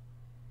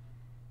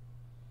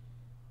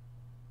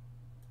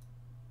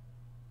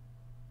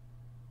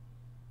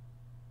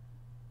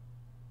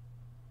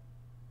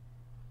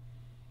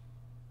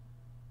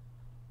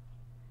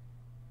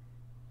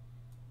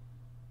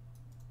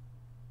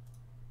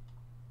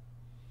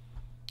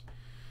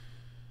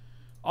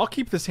 I'll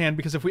keep this hand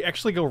because if we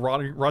actually go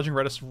Rotting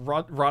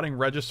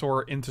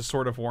Regisaur into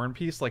Sword of War and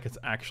Peace, like, it's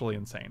actually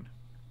insane.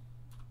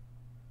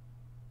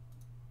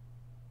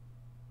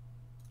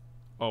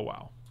 Oh,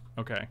 wow.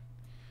 Okay.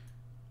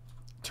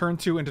 Turn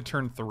 2 into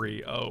turn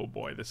 3. Oh,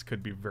 boy. This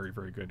could be very,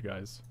 very good,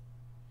 guys.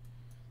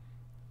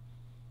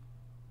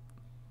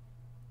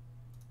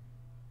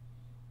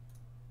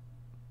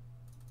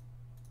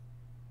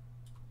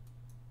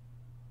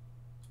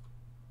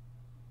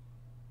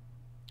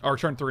 Or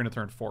turn 3 into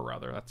turn 4,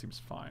 rather. That seems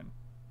fine.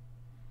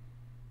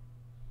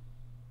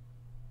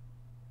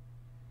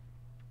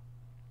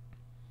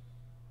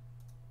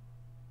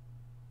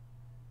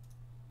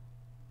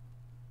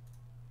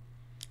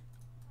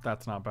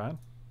 That's not bad.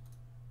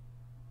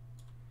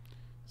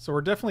 So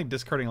we're definitely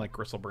discarding, like,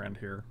 Gristlebrand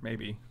here.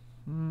 Maybe.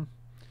 Could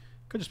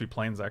just be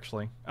Plains,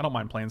 actually. I don't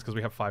mind Plains because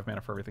we have 5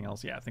 mana for everything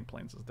else. Yeah, I think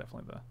Plains is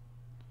definitely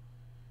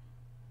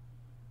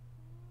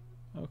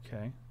the...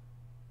 Okay.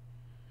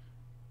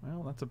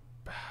 Well, that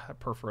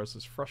Perforos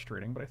is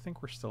frustrating, but I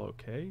think we're still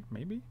okay,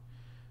 maybe?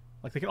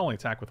 Like, they can only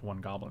attack with 1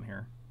 goblin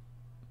here.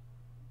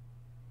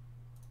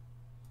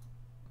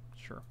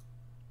 Sure.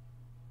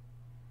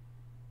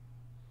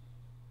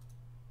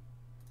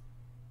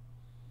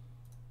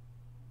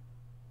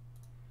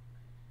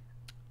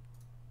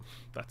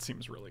 That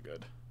seems really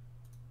good.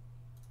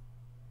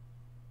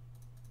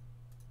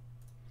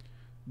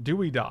 Do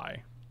we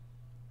die?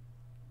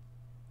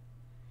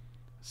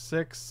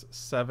 6,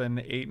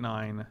 7, 8,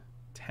 9,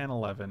 10,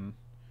 11,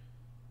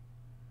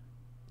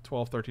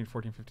 12, 13,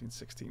 14, 15,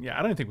 16. Yeah,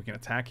 I don't think we can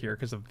attack here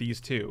because of these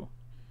two.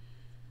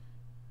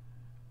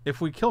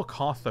 If we kill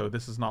Koth, though,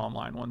 this is not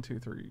online. 1, 2,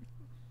 3.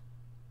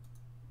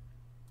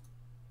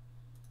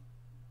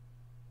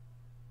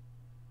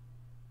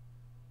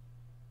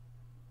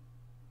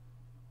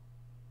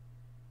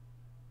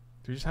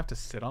 Do we just have to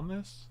sit on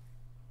this?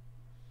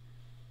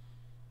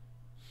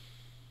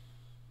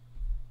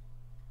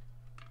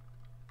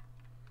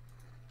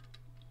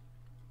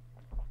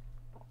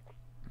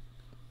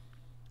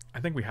 I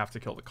think we have to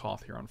kill the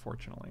Koth here,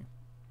 unfortunately.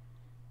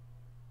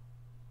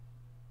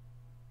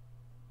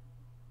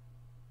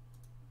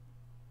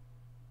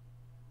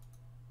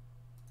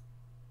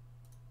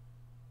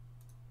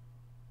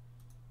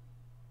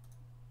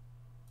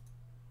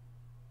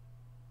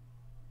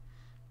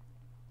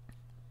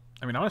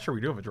 I mean, I'm not sure we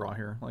do have a draw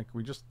here. Like,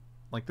 we just...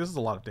 Like, this is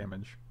a lot of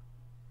damage.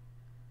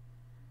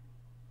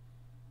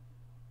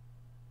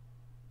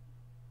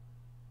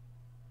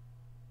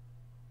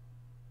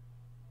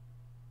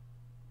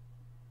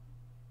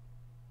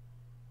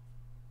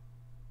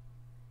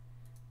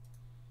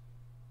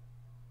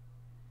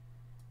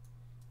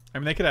 I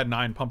mean, they could add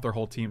 9, pump their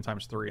whole team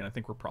times 3, and I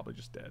think we're probably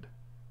just dead.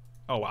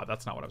 Oh, wow,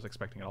 that's not what I was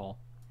expecting at all.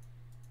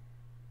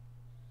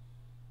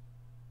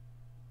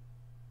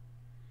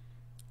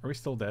 Are we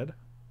still dead?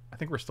 I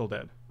think we're still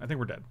dead. I think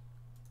we're dead.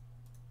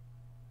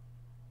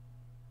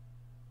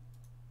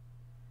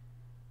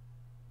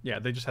 Yeah,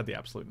 they just had the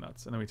absolute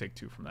nuts, and then we take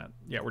 2 from that.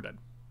 Yeah, we're dead.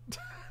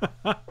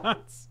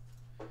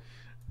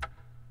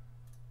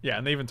 Yeah,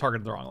 and they even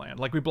targeted the wrong land.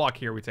 Like, we block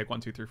here, we take 1,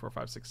 2, 3, 4,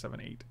 5, 6,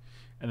 7, 8,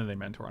 and then they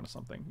mentor onto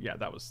something. Yeah,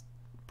 that was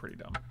pretty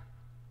dumb.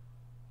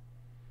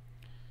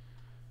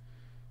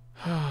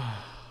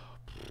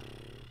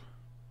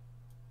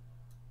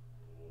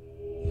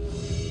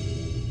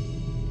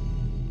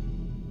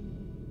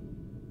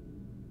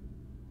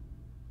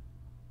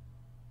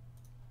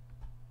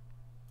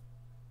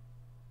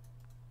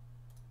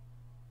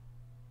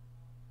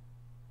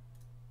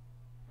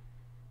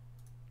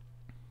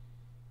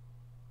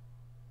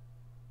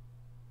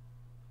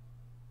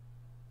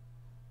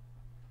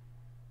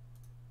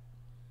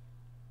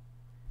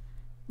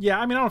 Yeah,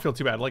 I mean, I don't feel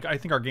too bad. Like, I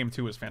think our game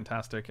 2 is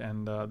fantastic,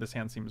 and this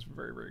hand seems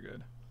very, very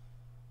good.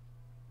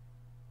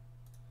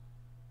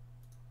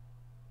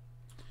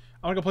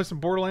 I want to go play some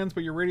Borderlands,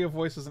 but your radio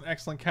voice is an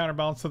excellent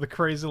counterbalance to the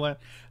crazy land.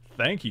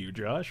 Thank you,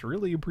 Josh.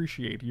 Really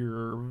appreciate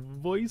your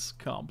voice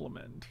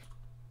compliment.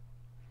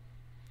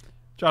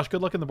 Josh,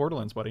 good luck in the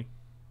Borderlands, buddy.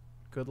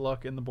 Good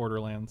luck in the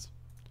Borderlands.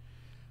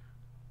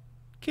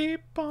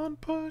 Keep on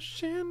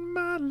pushing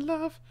my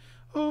love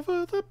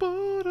over the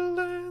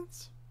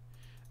Borderlands.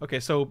 Okay,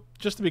 so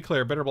just to be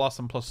clear, Bitter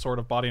Blossom plus Sword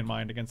of Body and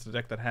Mind against a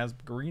deck that has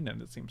green in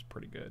it seems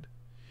pretty good.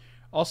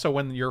 Also,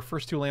 when your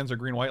first 2 lands are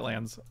green-white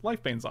lands,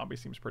 Lifebane Zombie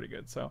seems pretty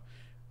good, so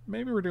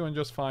maybe we're doing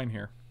just fine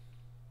here.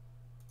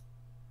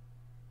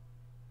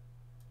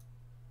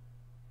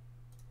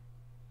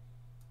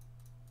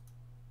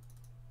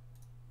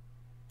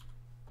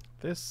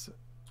 This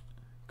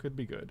could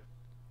be good.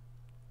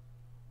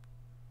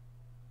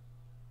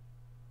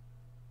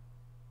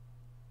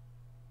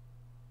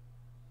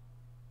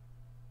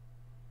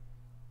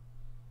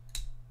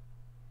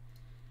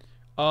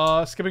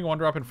 Skipping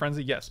 1-drop in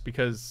Frenzy, yes,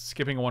 because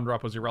skipping a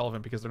 1-drop was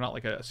irrelevant because they're not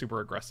like a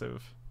super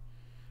aggressive...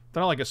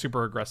 They're not like a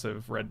super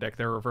aggressive red deck.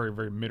 They're a very,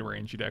 very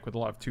mid-rangey deck with a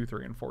lot of 2,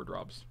 3, and 4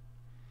 drops.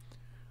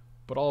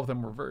 But all of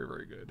them were very,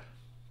 very good.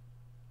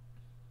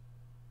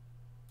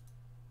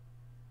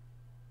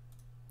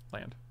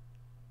 Land.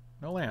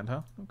 No land,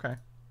 huh? Okay.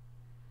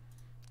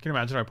 Can you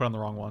imagine if I put on the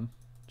wrong one?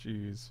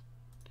 Jeez.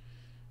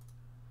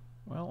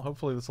 Well,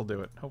 hopefully this will do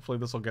it. Hopefully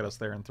this will get us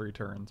there in 3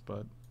 turns,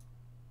 but...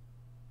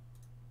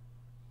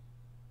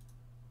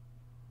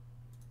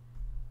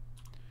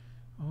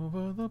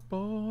 Over the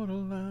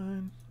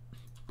borderline,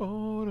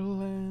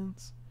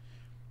 Borderlands.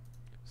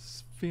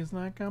 Feels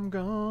like I'm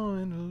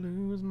going to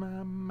lose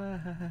my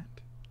mind.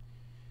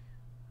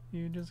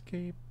 You just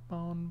keep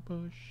on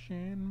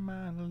pushing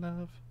my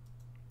love.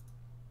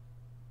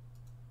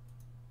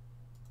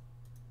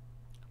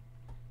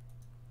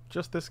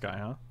 Just this guy,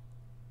 huh?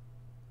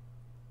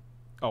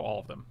 Oh, all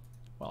of them.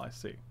 Well, I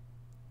see.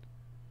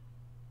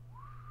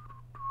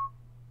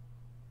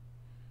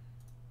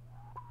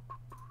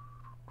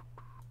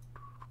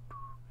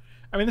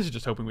 I mean, this is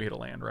just hoping we hit a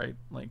land, right?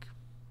 Like...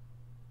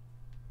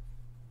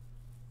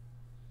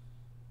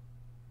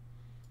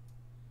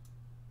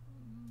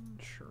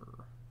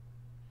 Sure.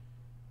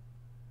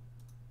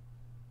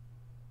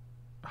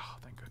 Oh,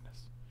 thank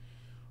goodness.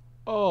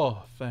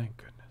 Oh, thank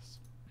goodness.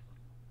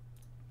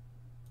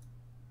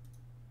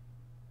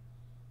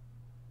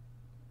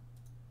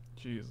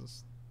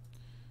 Jesus.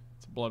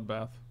 It's a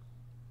bloodbath.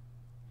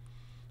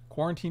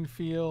 Quarantine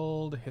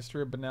Field,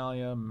 History of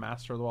Benalia,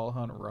 Master of the Wild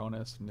Hunt,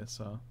 Ronus,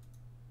 Nissa.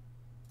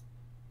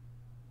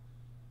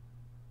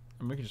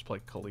 I mean, we can just play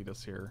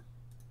Kalitas here.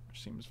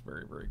 which seems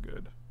very, very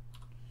good.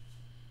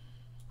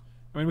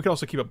 I mean, we could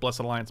also keep up Blessed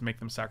Alliance, make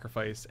them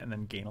sacrifice, and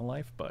then gain a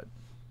life, but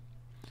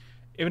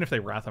even if they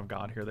Wrath of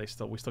God here,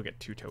 we still get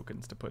 2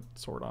 tokens to put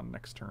Sword on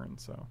next turn,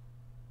 so.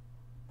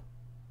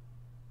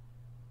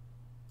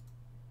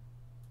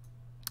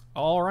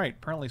 Alright,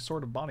 apparently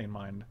Sword of Body and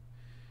Mind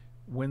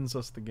wins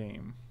us the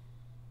game.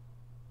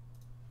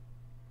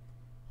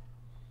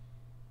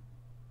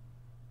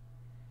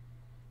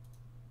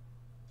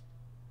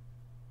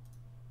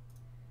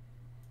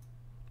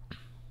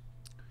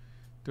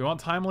 Do we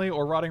want Timely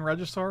or Rotting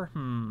Regisaur?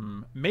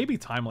 Maybe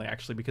Timely,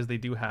 actually, because they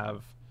do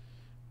have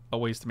a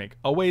ways to make...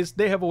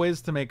 They have a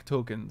ways to make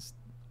tokens.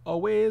 A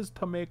ways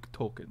to make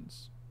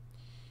tokens.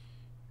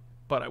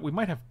 But we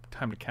might have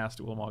time to cast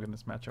Ulamog in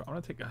this matchup. I'm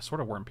going to take a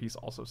Sword of War and Peace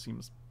also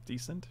seems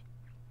decent.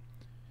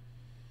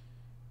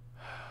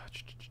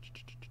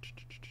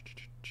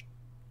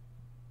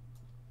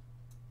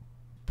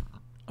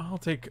 I'll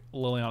take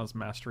Liliana's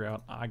Mastery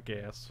out, I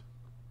guess.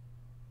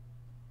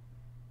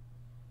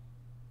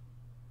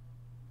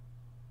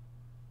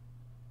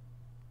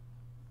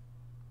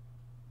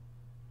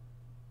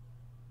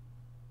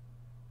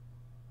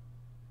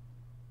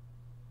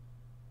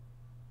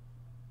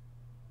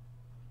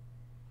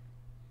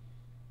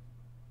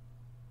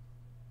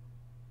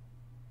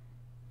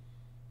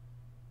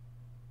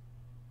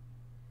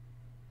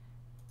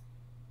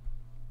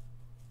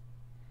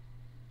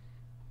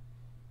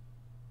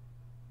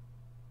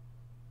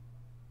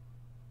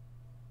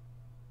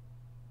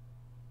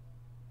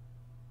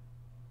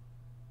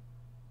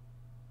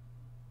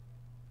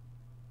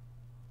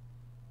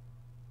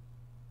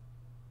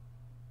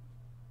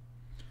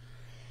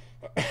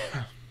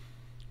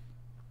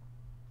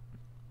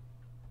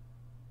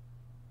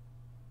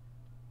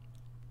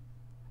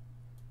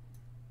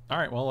 All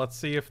right, well, let's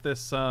see if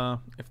this time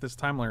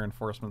layer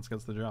enforcements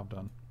gets the job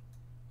done.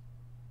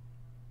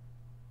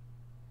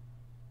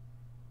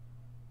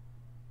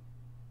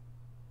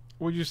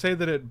 Would you say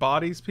that it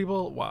bodies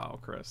people? Wow,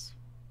 Chris.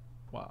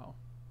 Wow.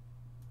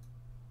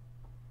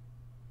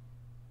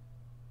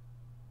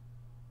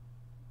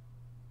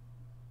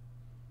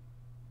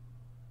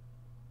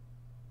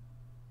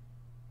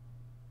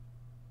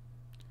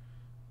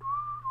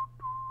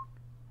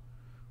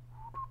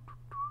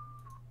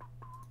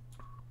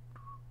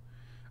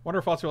 I wonder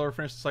if Fossil will ever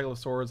finish the cycle of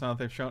swords now that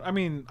they've shown. I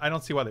mean, I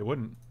don't see why they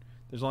wouldn't.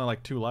 There's only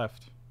like 2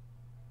 left.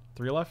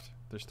 3 left?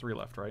 There's 3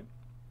 left, right?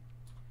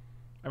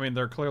 I mean,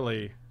 they're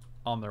clearly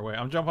on their way.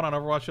 I'm jumping on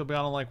Overwatch. You'll be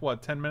on in like,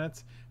 what, 10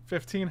 minutes?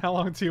 15? How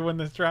long do you win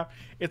this draft?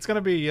 It's going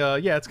to be,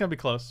 yeah, it's going to be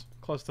close.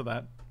 Close to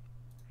that.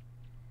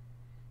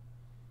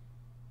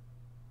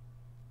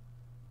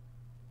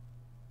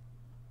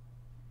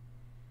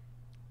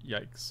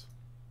 Yikes.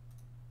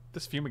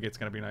 This Fumigate's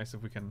going to be nice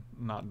if we can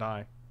not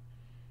die.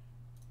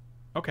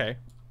 Okay.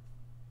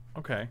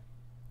 Okay.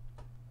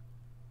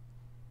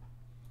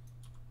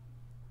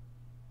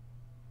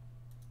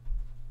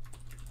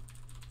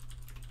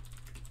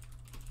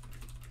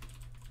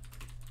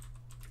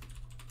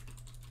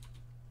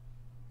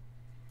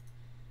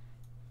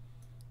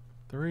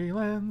 Three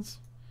lands.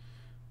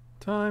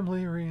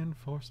 Timely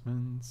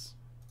reinforcements.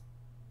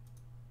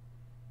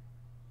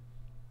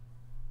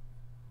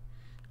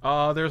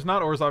 There's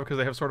not Orzhov because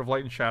they have sort of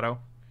light and shadow.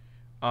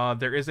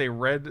 There's a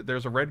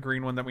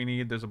red-green one that we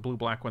need. There's a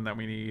blue-black one that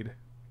we need.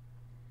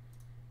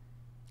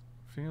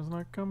 Feels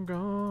like I'm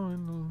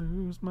going to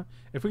lose my...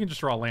 If we can just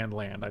draw land,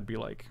 I'd be,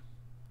 like,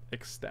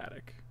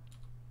 ecstatic.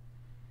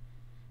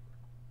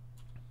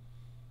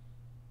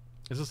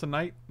 Is this a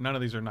knight? None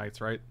of these are knights,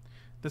 right?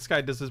 This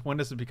guy, when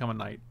does it become a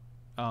knight?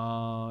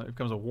 It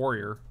becomes a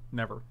warrior.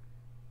 Never.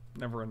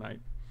 Never a knight.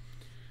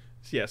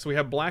 So, yeah, so we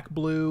have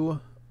black-blue,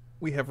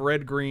 we have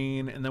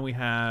red-green, and then we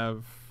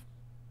have...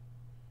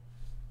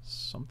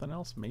 something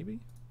else, maybe?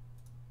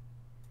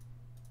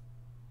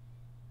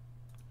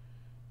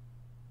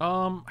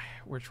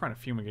 We're trying to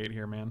fumigate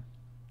here, man.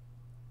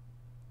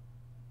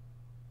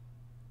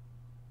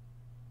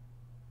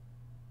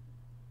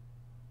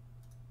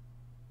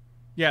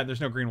 Yeah, there's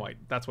no green-white.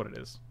 That's what it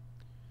is.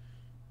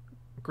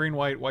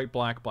 Green-white,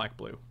 white-black,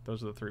 black-blue.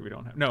 Those are the 3 we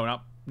don't have. No,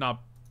 not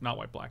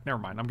white-black. Never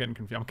mind. I'm getting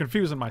confused. I'm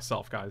confusing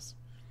myself, guys.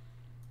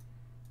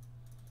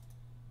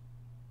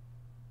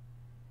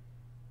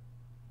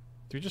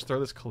 Do we just throw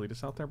this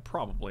Kalitas out there?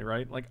 Probably,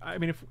 right? Like, I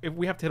mean, if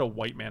we have to hit a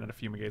white man at a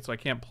Fumigate, so I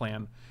can't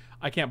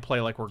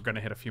play like we're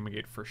gonna hit a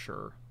Fumigate for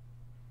sure.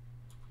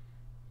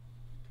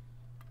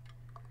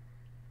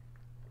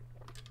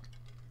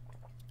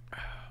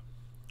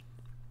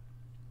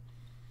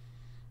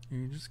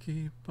 You just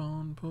keep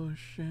on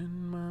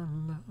pushing my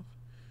love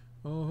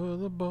over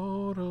the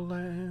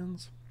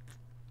borderlands.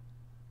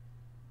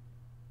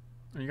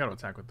 You gotta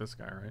attack with this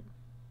guy, right?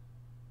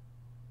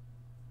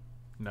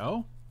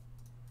 No?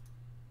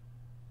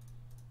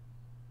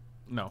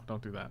 No,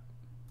 don't do that.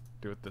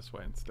 Do it this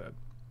way instead.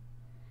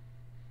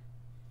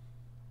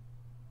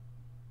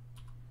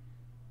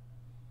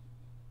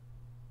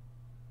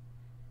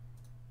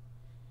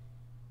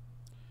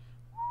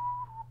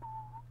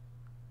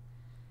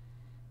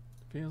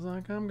 Feels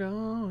like I'm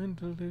going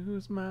to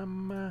lose my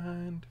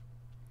mind.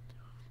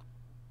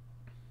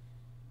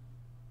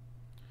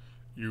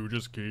 You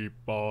just keep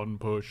on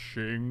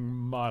pushing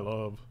my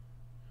love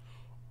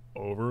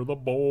over the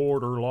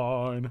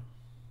borderline.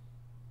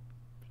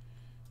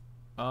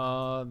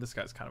 This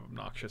guy's kind of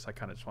obnoxious. I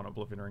kind of just want to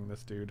Oblivion Ring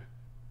this dude.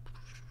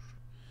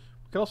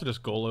 We could also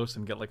just Golos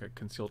and get like a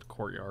concealed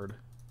courtyard,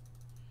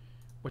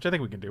 which I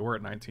think we can do. We're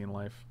at 19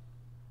 life.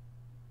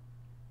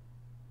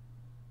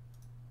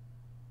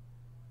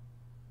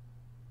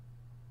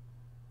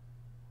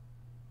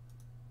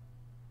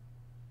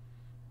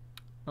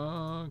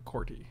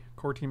 Corti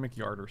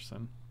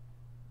McYarderson.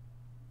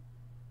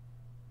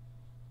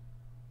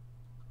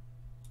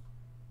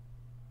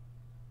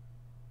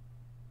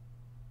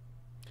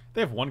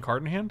 They have one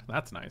card in hand?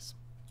 That's nice.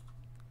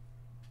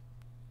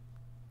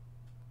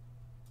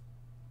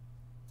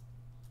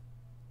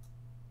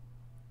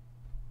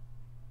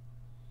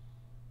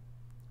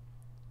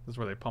 This is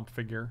where they pump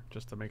figure,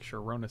 just to make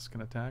sure Ronus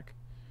can attack.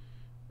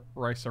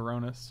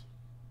 Rice-a-Ronus.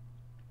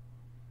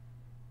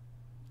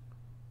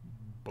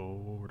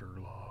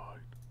 Borderline.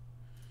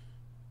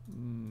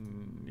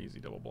 Easy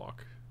double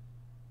block.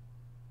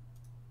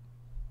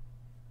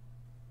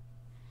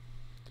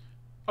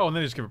 Oh, and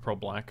then just give it pro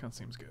black. That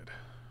seems good.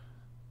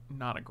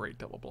 Not a great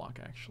double block,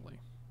 actually.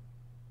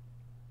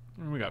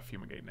 And we got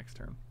Fumigate next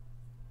turn.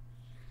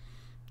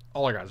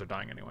 All our guys are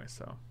dying anyway,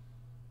 so.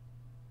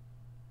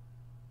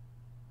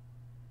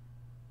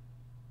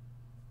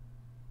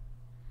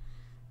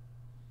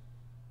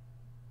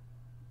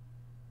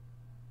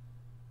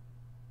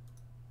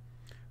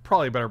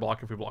 Probably a better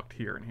block if we blocked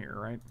here and here,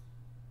 right?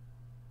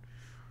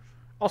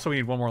 Also, we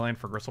need one more land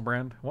for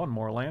Gristlebrand. One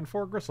more land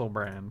for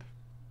Gristlebrand.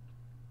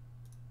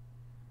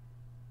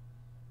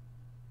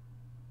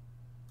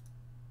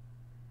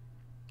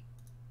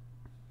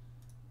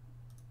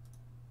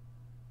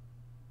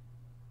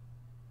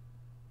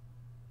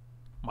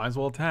 Might as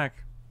well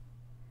attack.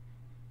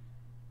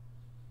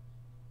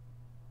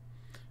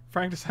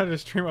 Frank decided to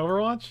stream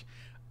Overwatch?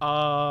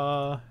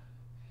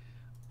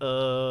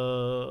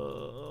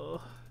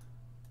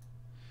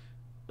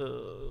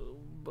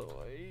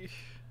 Boy.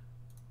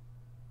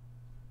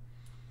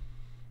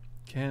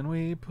 Can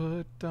we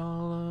put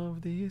all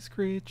of these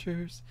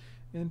creatures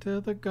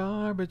into the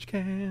garbage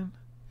can?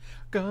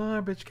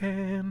 Garbage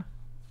can.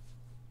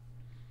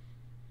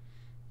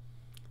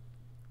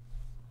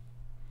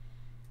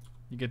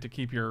 You get to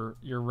keep your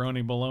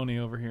Roni Baloney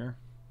over here.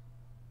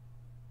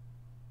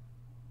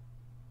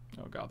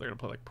 Oh god, they're gonna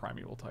play like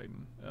Primeval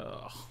Titan.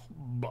 Ugh.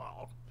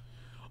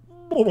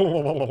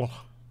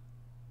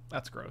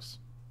 That's gross.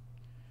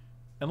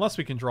 Unless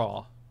we can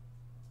draw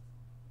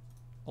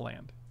a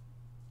land.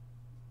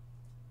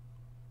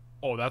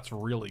 Oh, that's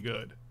really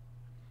good.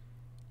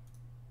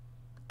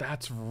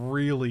 That's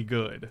really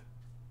good.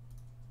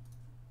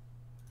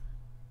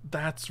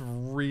 That's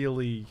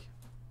really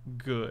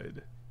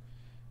good.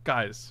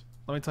 Guys,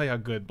 let me tell you how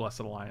good Blessed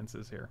Alliance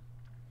is here.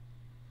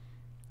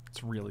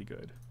 It's really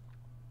good.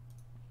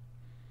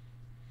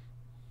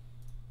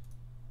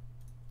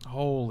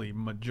 Holy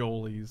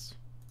majolies.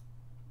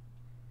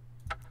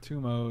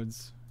 2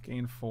 modes.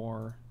 Gain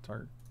 4.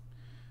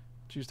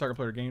 Choose target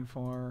player, gain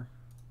 4.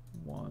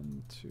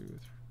 1, 2, 3.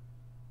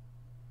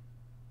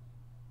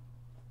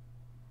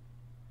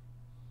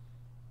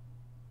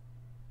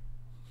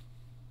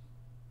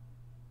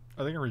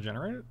 Are they gonna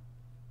regenerate it?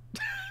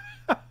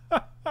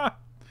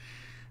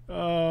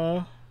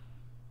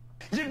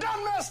 You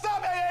done messed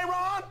up,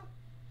 Aaron!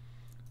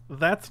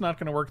 That's not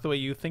gonna work the way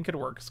you think it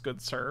works,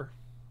 good sir.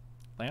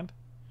 Land?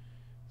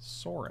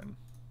 Sorin.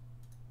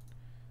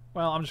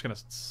 Well, I'm just gonna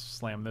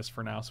slam this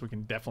for now so we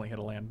can definitely hit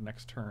a land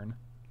next turn.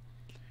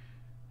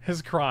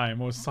 His crime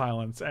was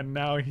silence, and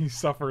now he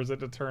suffers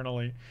it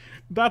eternally.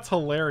 That's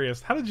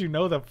hilarious. How did you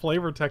know that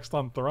flavor text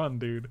on Thrun,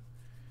 dude?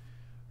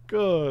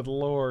 Good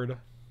lord.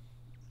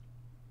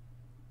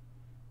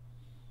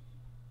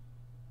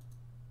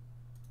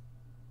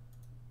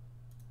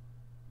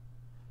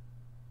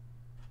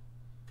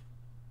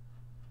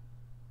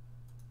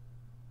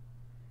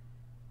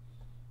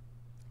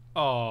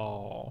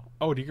 Oh.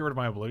 Oh, do you get rid of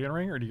my Oblivion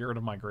Ring, or do you get rid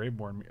of my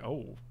Graveborn?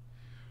 Oh.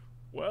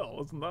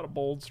 Well, isn't that a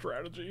bold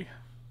strategy?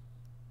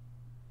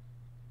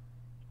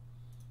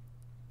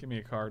 Give me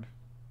a card.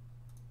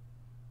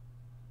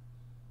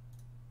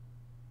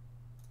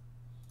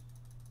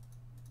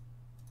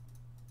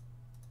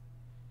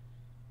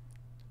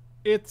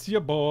 It's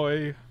your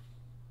boy.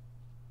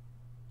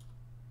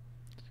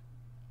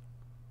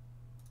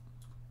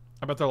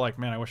 I bet they're like,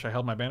 man, I wish I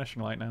held my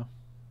Banishing Light now.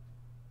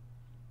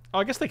 Oh,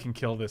 I guess they can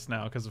kill this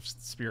now because of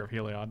Spear of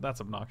Heliod. That's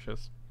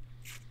obnoxious.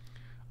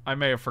 I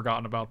may have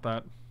forgotten about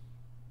that.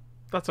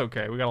 That's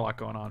okay. We got a lot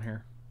going on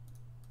here.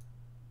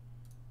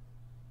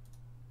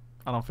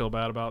 I don't feel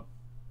bad about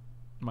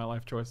my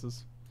life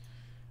choices.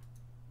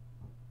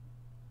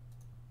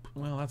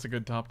 Well, that's a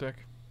good top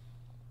deck.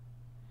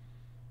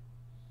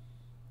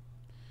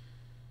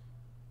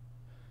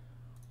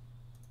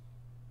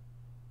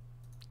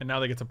 And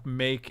now they get to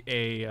make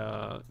a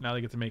an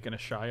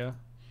Ashaya,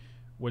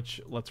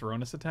 which lets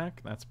Ronus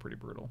attack. That's pretty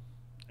brutal.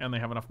 And they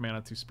have enough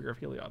mana to Spear of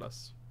Heliod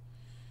us.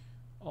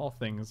 All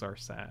things are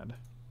sad.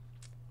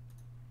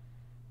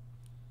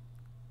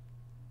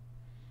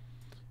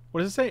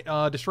 What does it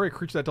say? Destroy a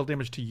creature that dealt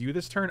damage to you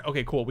this turn?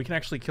 Okay, cool. We can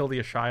actually kill the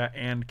Ashaya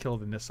and kill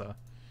the Nissa.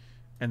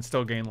 And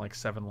still gain like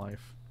 7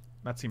 life.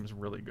 That seems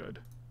really good.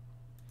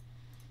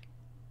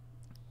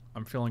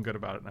 I'm feeling good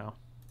about it now.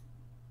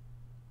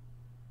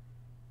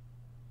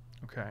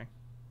 Okay.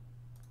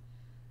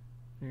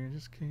 You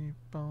just keep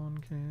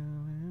on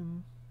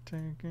killing,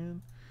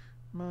 taking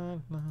my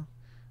love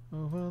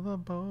over the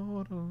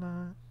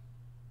borderline.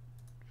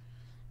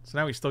 So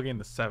now we still gain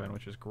the 7,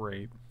 which is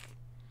great.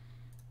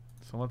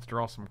 So let's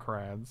draw some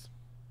crads.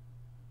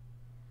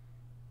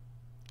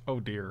 Oh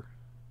dear.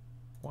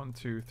 1,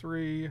 2,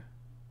 3.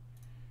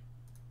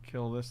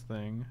 Kill this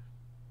thing.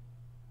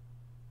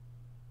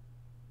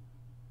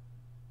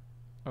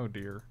 Oh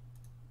dear.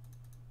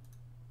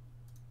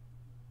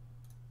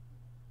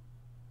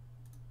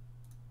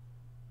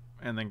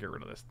 And then get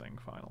rid of this thing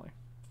finally.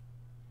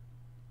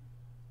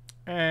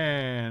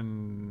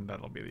 And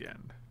that'll be the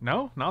end.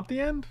 No, not the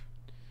end?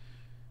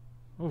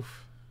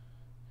 Oof.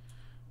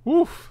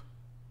 Oof.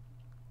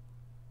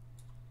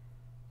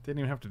 Didn't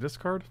even have to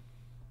discard?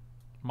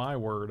 My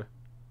word.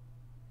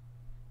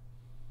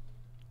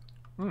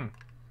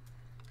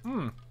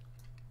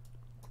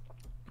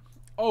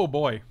 Oh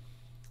boy.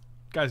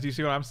 Guys, do you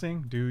see what I'm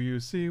seeing? Do you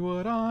see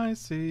what I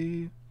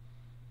see?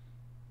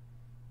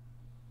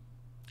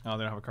 Oh,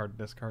 they don't have a card to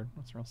discard.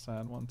 That's real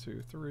sad. 1,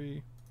 2,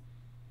 3.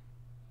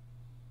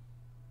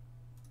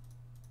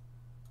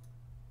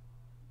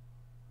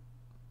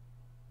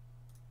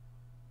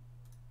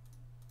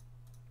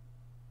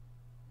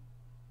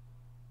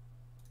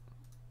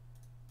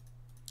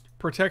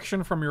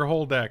 Protection from your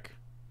whole deck.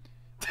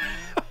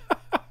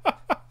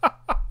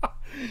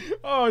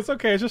 Oh, it's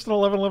okay. It's just an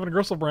 11/11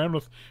 Gristlebrand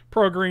with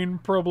pro green,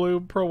 pro blue,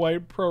 pro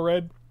white, pro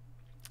red.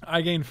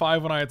 I gain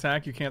 5 when I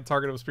attack. You can't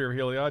target a Spear of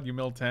Heliod. You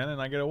mill 10,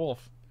 and I get a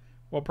wolf.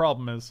 What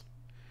problem is?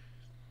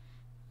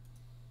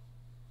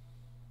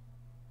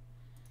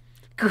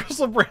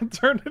 Gristlebrand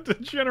turned into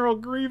General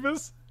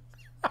Grievous.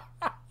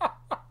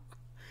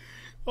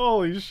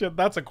 Holy shit,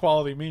 that's a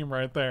quality meme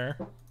right there.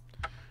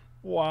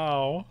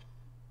 Wow.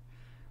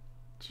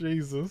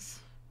 Jesus.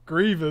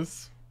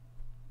 Grievous.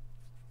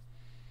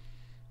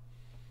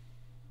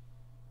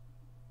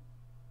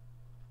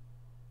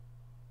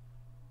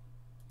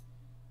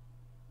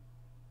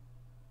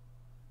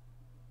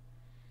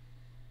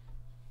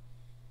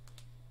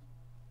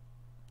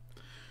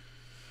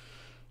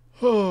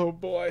 Oh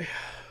boy.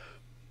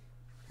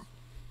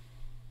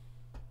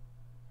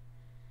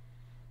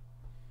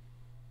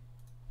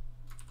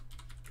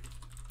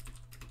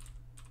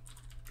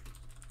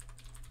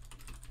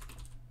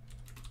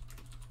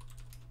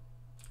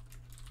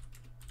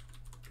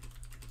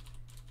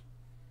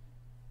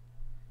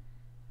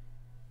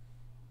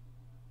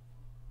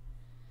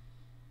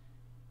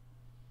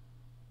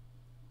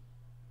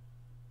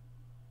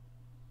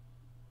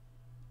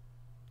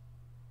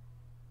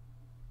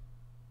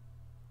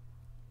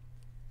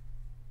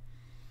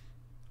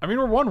 I mean,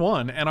 we're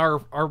 1-1, and our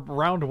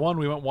round 1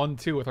 we went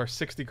 1-2 with our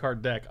 60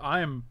 card deck.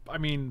 I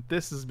mean,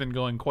 this has been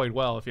going quite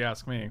well, if you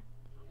ask me.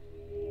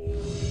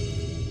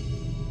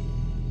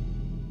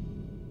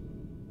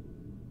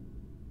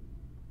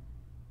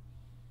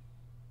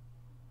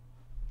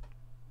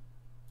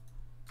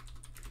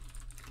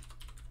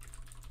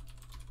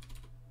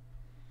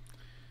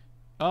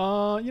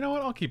 You know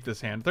what? I'll keep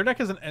this hand. Their deck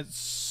isn't as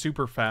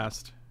super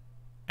fast,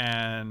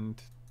 and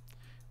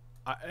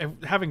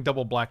having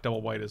double black,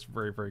 double white is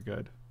very, very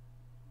good.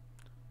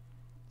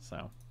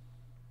 So.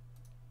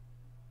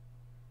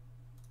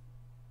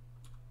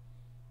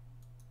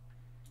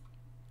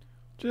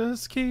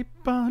 Just keep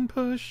on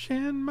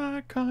pushing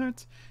my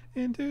cards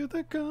into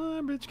the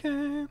garbage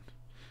can.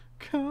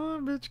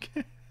 Garbage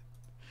can.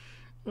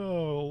 Oh,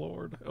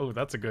 Lord. Oh,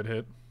 that's a good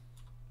hit.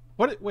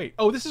 What? Wait.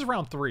 Oh, this is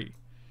round 3.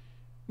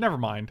 Never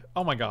mind.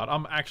 Oh my god,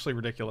 I'm actually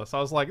ridiculous. I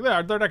was like,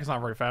 their deck is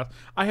not very fast.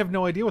 I have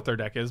no idea what their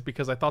deck is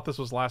because I thought this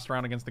was last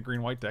round against the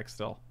green-white deck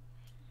still.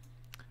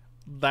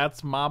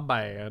 That's my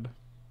bad.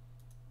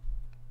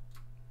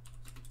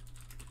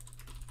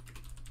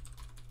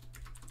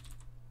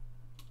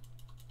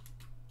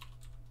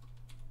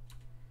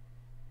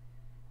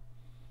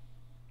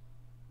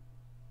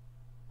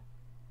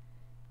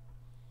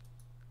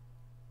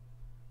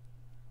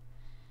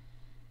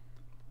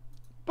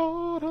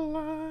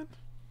 Borderline.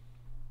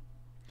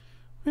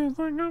 Feels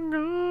like I'm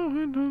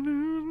going to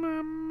lose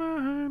my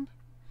mind.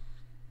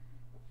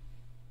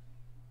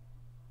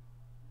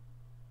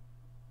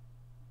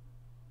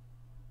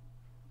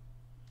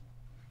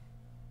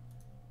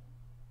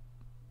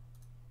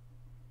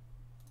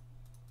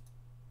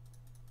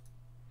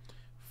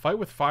 Fight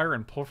with fire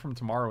and pull from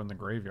tomorrow in the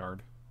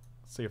graveyard.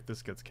 Let's see if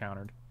this gets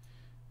countered.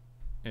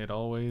 It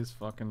always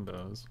fucking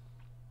does.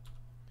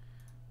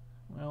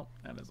 Well,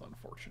 that is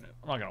unfortunate.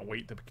 I'm not going to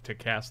wait to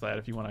cast that.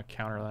 If you want to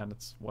counter that,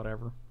 it's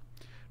whatever.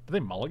 Do they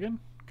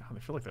mulligan? God, they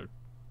feel like they're...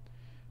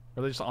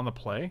 Are they just on the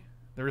play?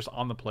 They're just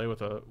on the play with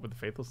the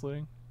Faithless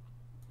Looting?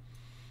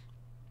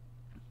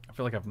 I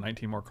feel like I have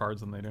 19 more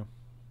cards than they do.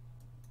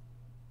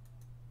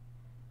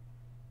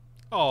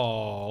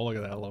 Oh, look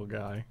at that little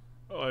guy.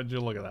 Oh,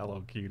 just look at that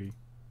little cutie.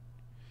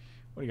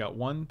 What do you got?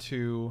 1,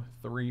 2,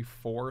 3,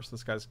 4. So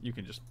this guy's... You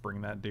can just bring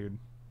that dude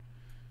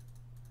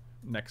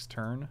next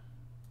turn.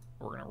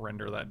 We're going to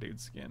render that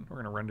dude's skin. We're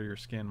going to render your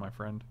skin, my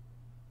friend.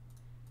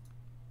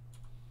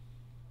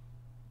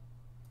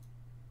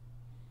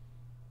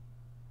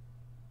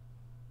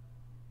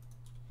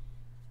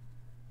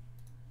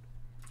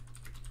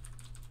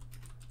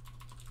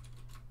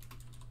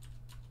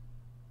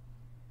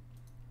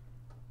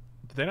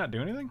 Did they not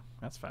do anything?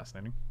 That's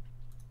fascinating.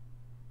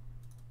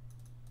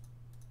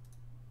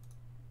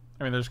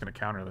 I mean, they're just going to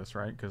counter this,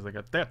 right? Because they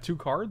got 2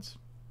 cards?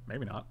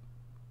 Maybe not.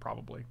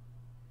 Probably.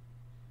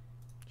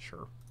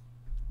 Sure.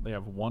 They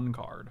have 1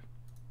 card.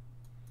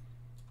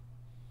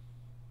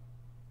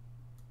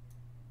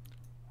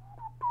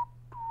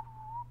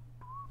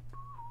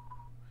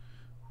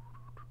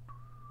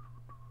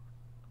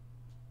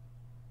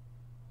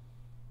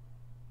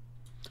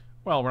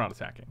 Well, we're not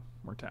attacking.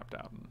 We're tapped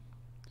out.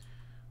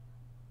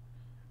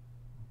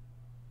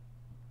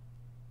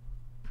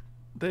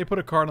 They put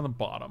a card on the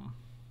bottom.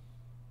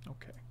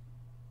 Okay.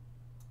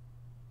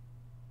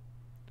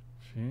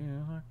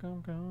 Feel like I'm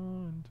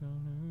going to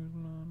lose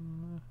my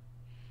mind.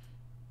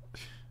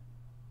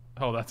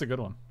 Oh, that's a good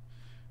one.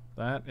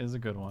 That is a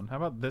good one. How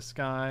about this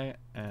guy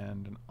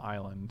and an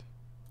island?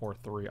 Or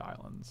 3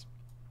 islands.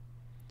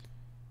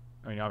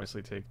 I mean,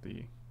 obviously take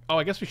the... Oh,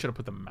 I guess we should have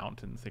put the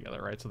mountains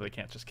together, right? So they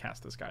can't just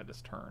cast this guy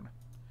this turn.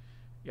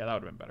 Yeah, that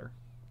would have been better.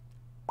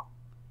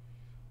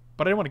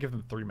 But I didn't want to give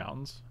them 3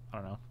 mountains. I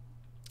don't know.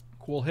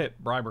 Cool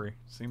hit. Bribery.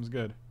 Seems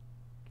good.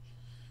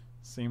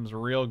 Seems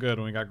real good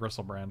when we got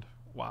Gristlebrand.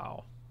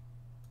 Wow.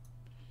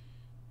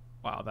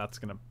 Wow, that's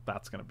gonna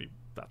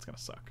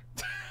suck.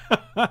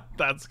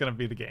 That's gonna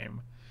be the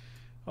game.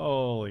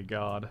 Holy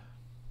God.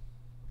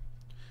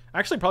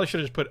 Actually, probably should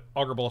have just put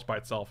Augur Bolus by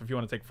itself. If you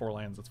want to take 4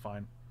 lands, that's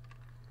fine.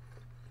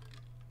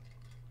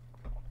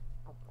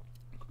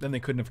 Then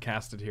they couldn't have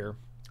casted here.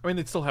 I mean,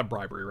 they'd still have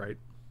bribery, right?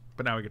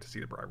 But now we get to see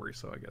the bribery,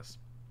 so I guess.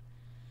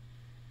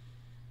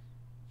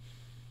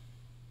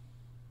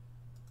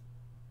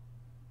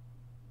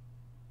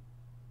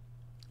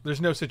 There's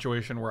no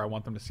situation where I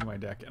want them to see my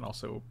deck and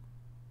also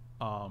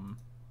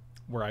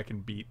where I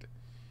can beat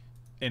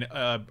in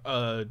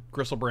a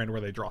Gristlebrand where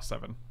they draw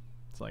 7.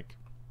 It's like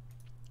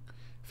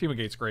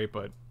Fumigate's great,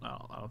 but I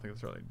don't think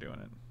it's really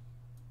doing it.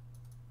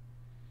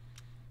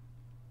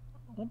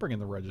 We'll bring in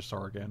the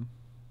Registrar again.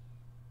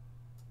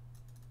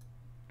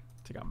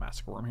 Take out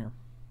Massacre Worm here.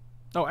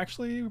 Oh,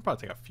 actually, we'll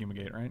probably take out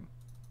Fumigate, right?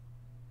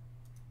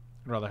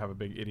 I'd rather have a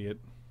big idiot.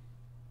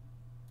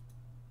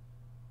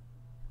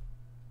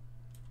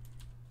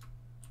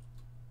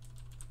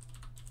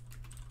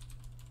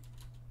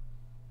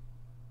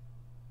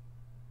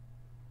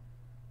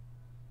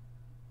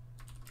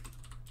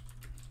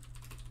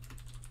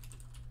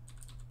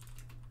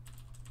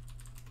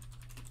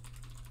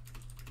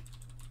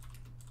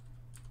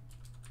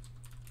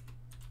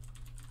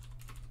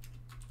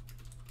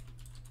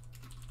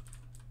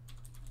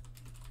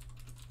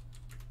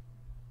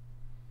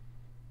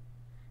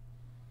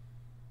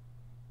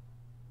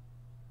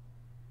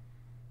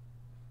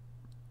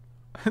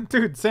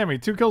 Dude, Sammy,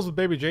 2 kills with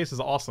Baby Jace is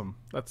awesome.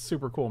 That's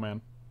super cool,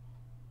 man.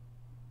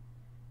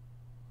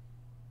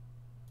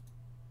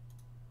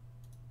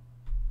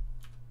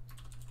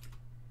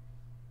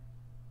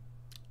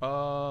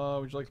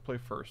 Would you like to play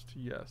first?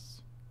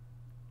 Yes.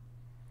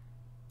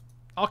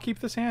 I'll keep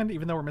this hand,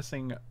 even though we're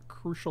missing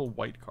crucial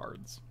white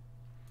cards.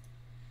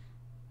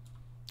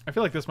 I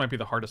feel like this might be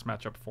the hardest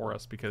matchup for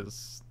us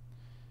because,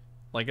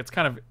 like, it's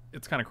kind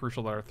of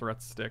crucial that our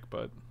threats stick,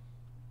 but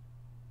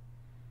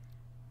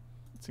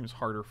it seems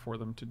harder for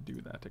them to do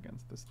that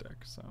against this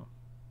deck, so.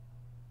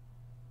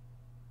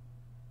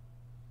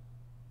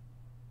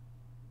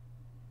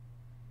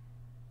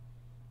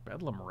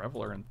 Bedlam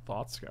Reveler and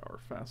Thought Scour,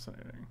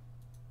 fascinating.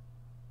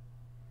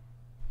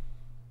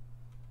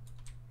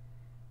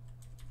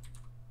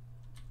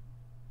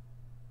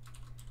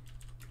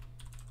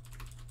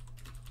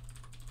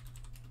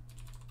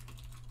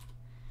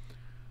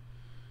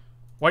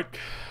 White.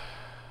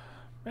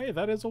 Hey,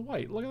 that is a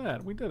white. Look at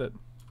that. We did it.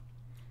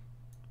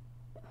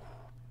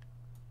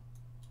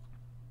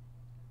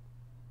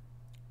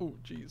 Oh,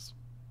 jeez.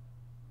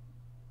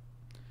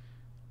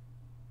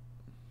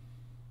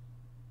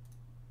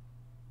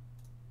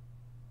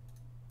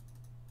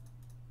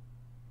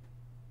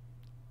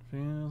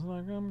 Feels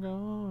like I'm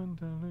going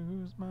to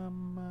lose my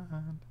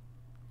mind.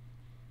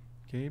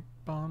 Keep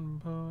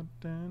on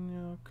putting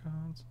your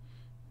cards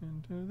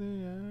into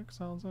the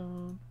exile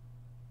zone.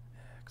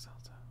 Exile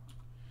zone.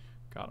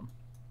 Got him.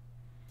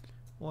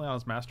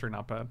 Leon's Mastery,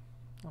 not bad.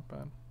 Not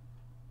bad.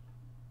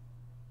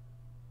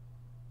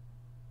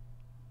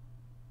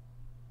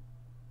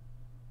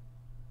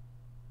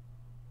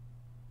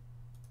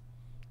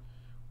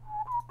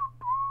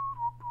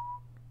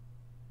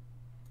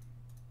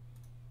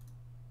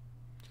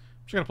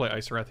 I'm just gonna play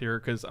Ice-Wrath here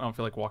because I don't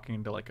feel like walking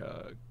into like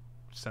a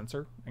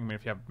sensor. I mean,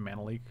 if you have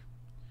Mana Leak.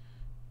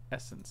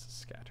 Essence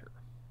Scatter.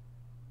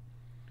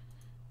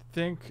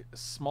 think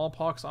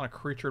smallpox on a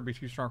creature would be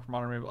too strong for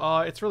modern.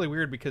 It's really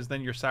weird because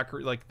then you're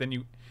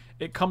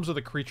it comes with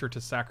a creature to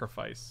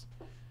sacrifice.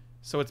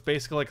 So it's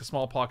basically like a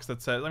smallpox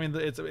that says, I mean,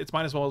 it's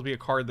might as well be a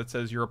card that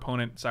says your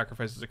opponent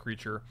sacrifices a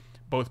creature,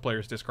 both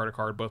players discard a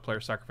card, both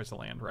players sacrifice a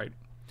land, right?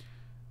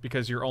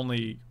 Because you're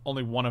only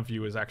one of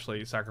you is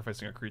actually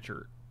sacrificing a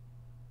creature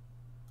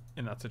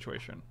in that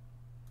situation.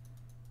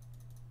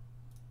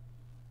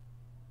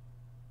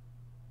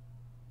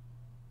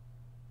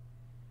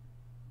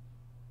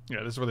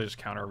 Yeah, this is where they just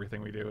counter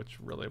everything we do. It's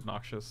really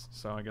obnoxious.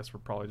 So I guess we're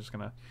probably just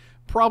gonna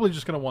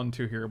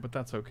 1-2 here, but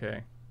that's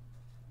okay.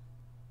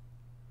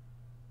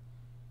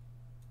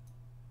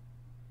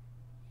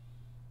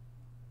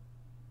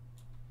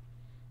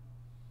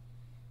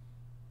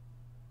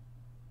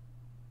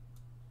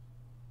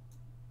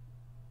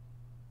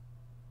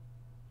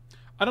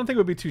 I don't think it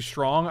would be too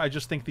strong. I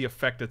just think the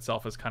effect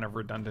itself is kind of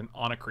redundant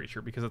on a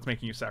creature because it's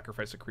making you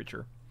sacrifice a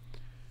creature.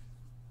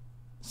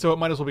 So it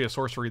might as well be a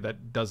sorcery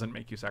that doesn't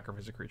make you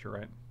sacrifice a creature,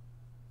 right?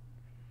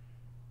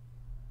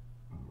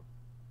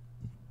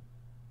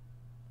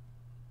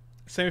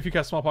 Same if you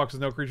cast smallpox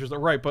with no creatures.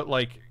 Right, but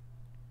like...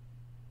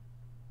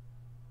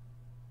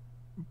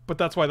 But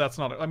that's why that's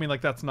not... I mean,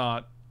 like, that's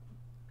not...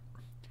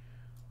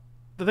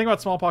 The thing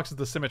about smallpox is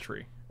the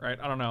symmetry, right?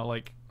 I don't know,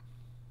 like...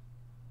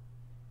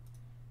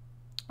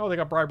 Oh, they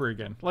got bribery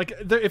again. Like,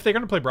 if they're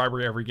going to play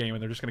bribery every game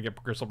and they're just going to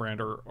get Gristlebrand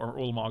or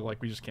Ulamog,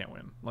 like, we just can't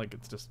win. Like,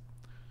 it's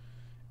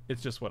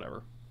just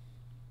whatever.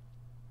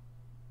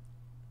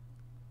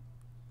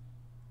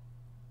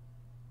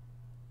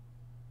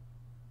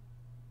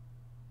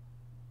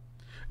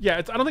 Yeah,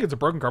 I don't think it's a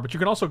broken card, but you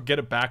can also get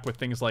it back with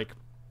things like...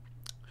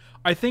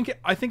 I think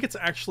it's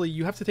actually...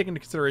 You have to take into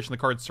consideration the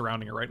cards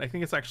surrounding it, right? I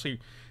think it's actually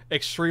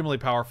extremely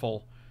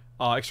powerful...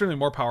 extremely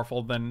more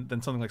powerful than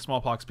something like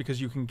smallpox because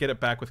you can get it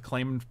back with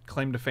claim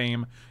to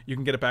fame. You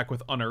can get it back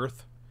with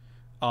unearth.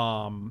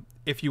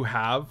 If you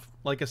have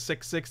like a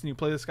 6/6 and you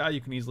play this guy,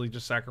 you can easily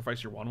just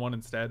sacrifice your 1/1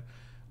 instead.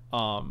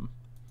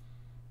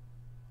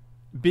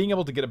 Being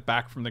able to get it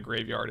back from the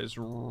graveyard is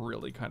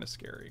really kind of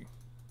scary.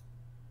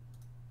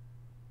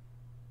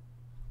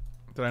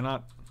 Did I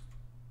not?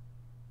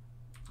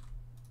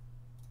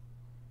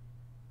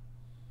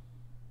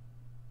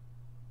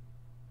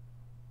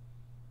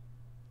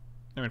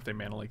 I mean, if they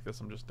mana leak this,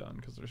 I'm just done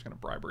because they're just going to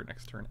bribery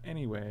next turn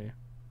anyway.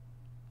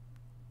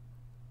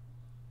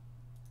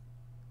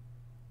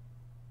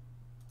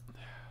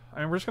 I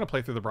mean, we're just going to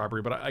play through the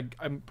bribery, but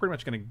I'm pretty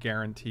much going to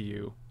guarantee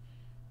you...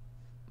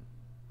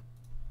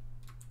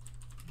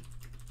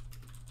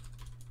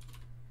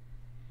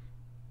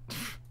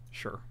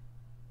 Sure.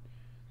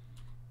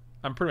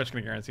 I'm pretty much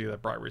going to guarantee you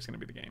that bribery is going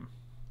to be the game.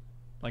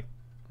 Like...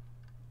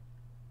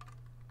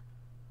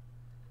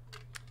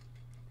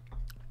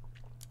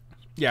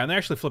 Yeah, and they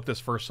actually flipped this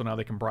first, so now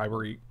they can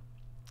bribery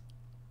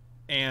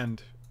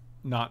and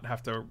not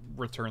have to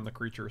return the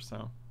creature,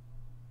 so...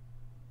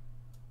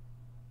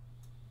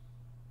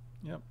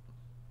 Yep.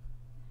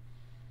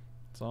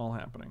 It's all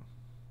happening.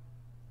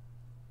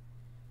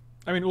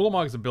 I mean,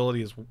 Ulamog's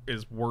ability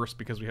is worse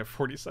because we have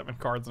 47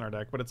 cards in our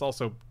deck, but it's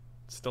also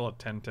still a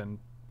 10/10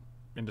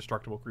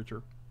 indestructible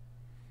creature.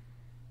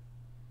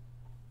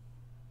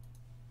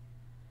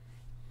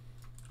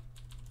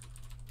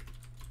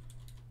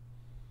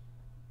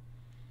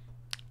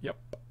 Yep.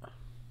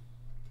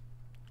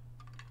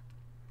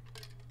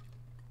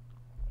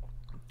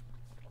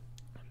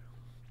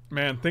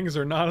 Man, things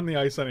are not on the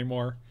ice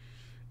anymore.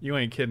 You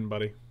ain't kidding,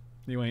 buddy.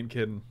 You ain't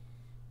kidding.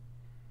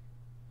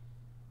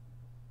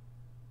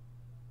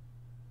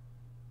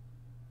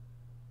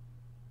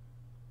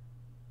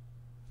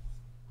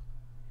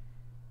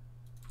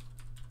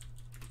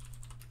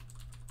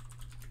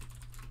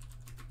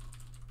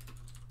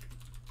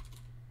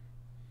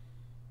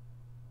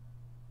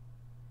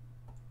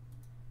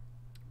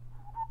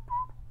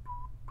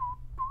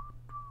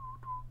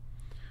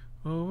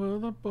 Over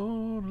the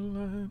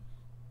borderline.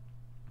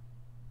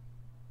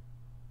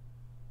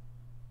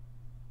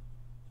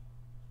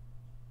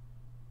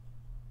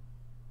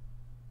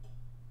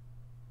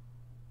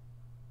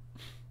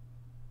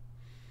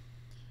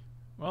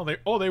 Well,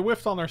 they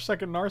whiffed on their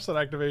second Narset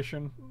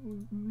activation.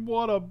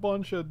 What a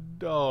bunch of...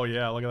 Oh,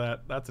 yeah, look at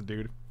that. That's a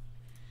dude.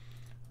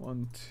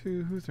 1,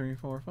 2, 3,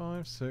 4,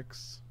 5,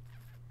 6.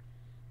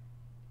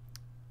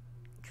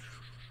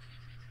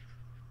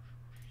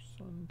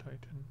 Sun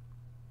Titan.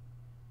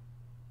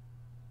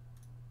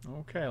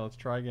 Okay, let's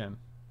try again.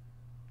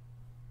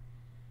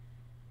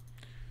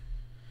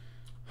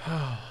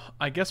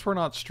 I guess we're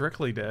not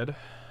strictly dead.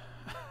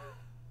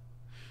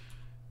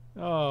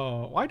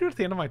 Oh, why do it at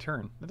the end of my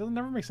turn? It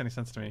never makes any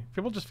sense to me.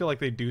 People just feel like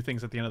they do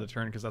things at the end of the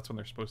turn because that's when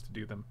they're supposed to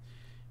do them.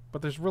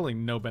 But there's really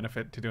no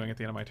benefit to doing it at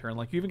the end of my turn.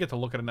 Like, you even get to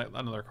look at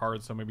another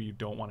card, so maybe you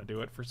don't want to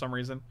do it for some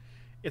reason.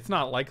 It's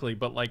not likely,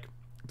 but, like,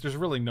 there's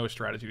really no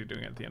strategy to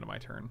doing it at the end of my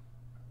turn.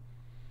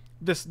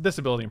 This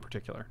ability in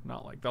particular.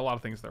 Not like... A lot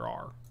of things there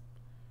are.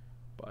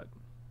 But...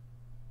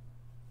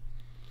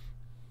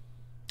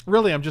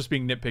 Really, I'm just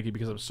being nitpicky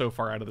because I'm so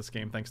far out of this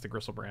game thanks to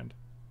Gristlebrand.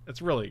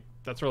 That's really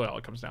all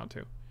it comes down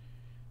to.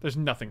 There's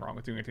nothing wrong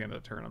with doing it at the end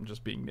of the turn. I'm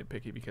just being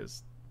nitpicky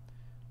because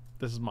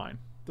this is mine.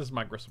 This is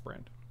my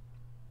Gristlebrand.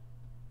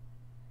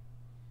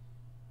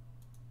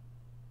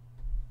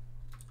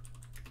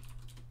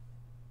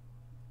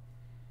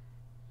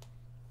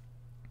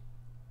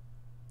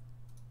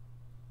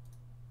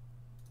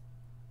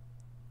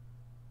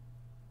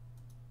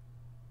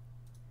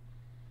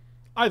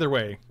 Either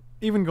way,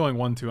 even going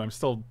 1-2, I'm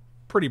still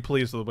pretty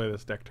pleased with the way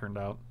this deck turned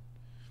out.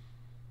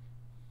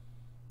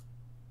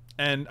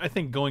 And I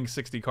think going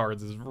 60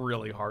 cards is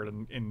really hard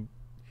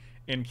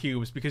in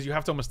cubes because you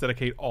have to almost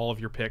dedicate all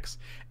of your picks.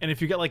 And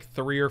if you get like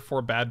 3 or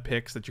 4 bad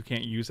picks that you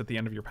can't use at the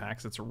end of your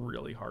packs, it's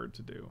really hard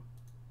to do.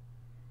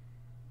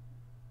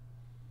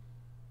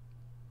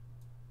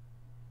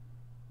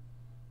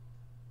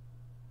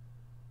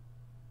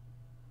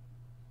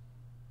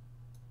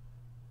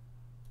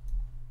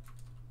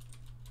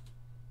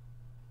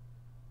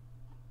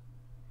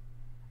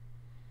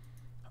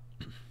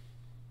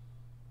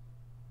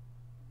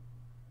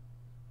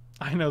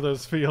 I know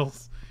those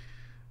feels.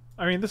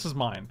 I mean, this is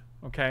mine,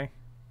 okay?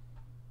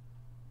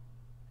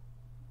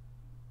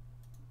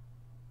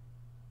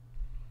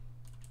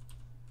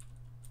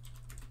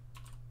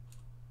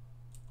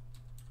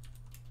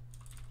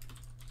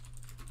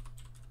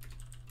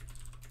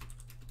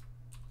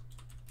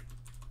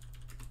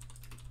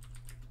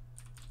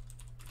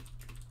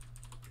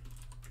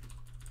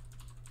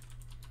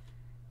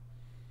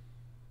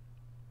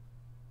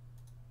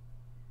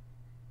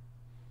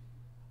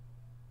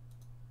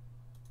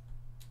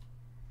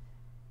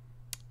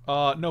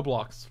 No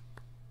blocks.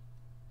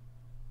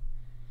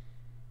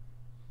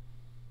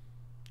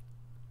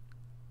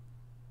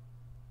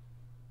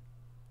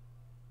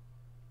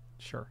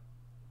 Sure.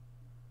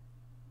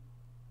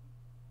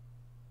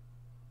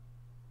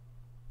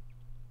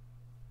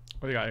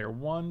 What do you got here?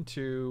 1,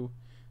 2,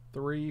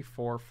 3,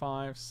 4,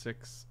 5,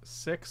 6,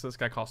 6. This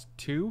guy costs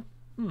 2.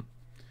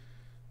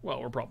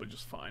 Well, we're probably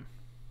just fine.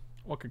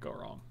 What could go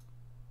wrong?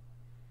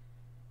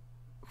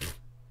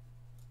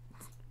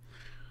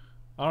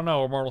 I don't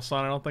know, Immortal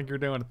Sun. I don't think you're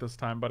doing it this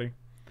time, buddy.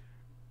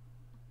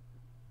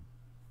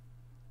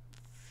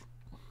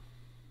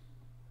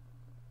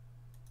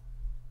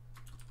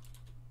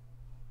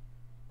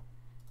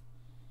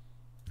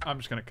 I'm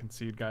just gonna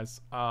concede, guys.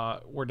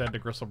 We're dead to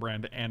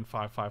Gristlebrand and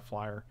 5/5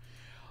 flyer.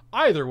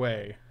 Either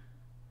way,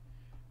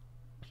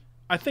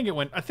 I think it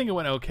went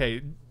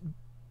okay.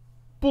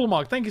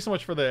 Bullmog, thank you so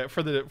much for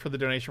the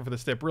donation for the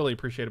stip. Really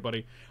appreciate it,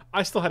 buddy.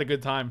 I still had a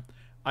good time.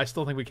 I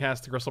still think we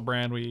cast the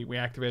Gristlebrand. We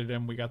activated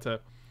him. We got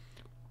to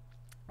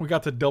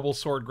double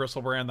sword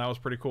Gristlebrand. That was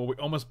pretty cool. We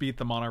almost beat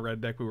the mono red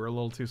deck. We were a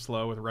little too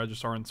slow with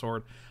Regisaur and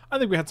Sword. I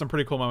think we had some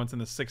pretty cool moments in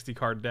the 60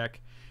 card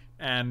deck,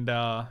 and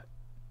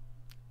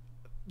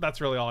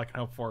that's really all I can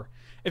hope for.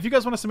 If you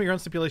guys want to submit your own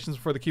stipulations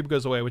before the cube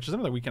goes away, which is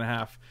another week and a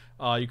half,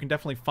 you can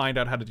definitely find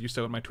out how to do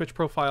so in my Twitch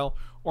profile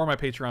or my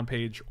Patreon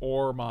page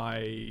or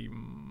my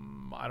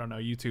I don't know,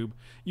 YouTube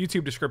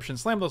description.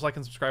 Slam those like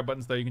and subscribe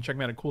buttons, though. You can check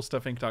me out at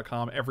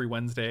coolstuffinc.com every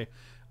Wednesday.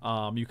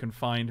 You can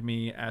find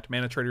me at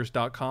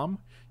manatraders.com.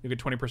 You'll get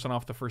 20%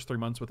 off the first 3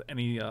 months with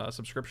any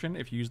subscription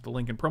if you use the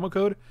link and promo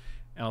code.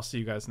 And I'll see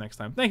you guys next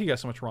time. Thank you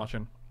guys so much for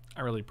watching.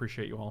 I really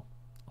appreciate you all.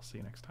 I'll see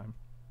you next time.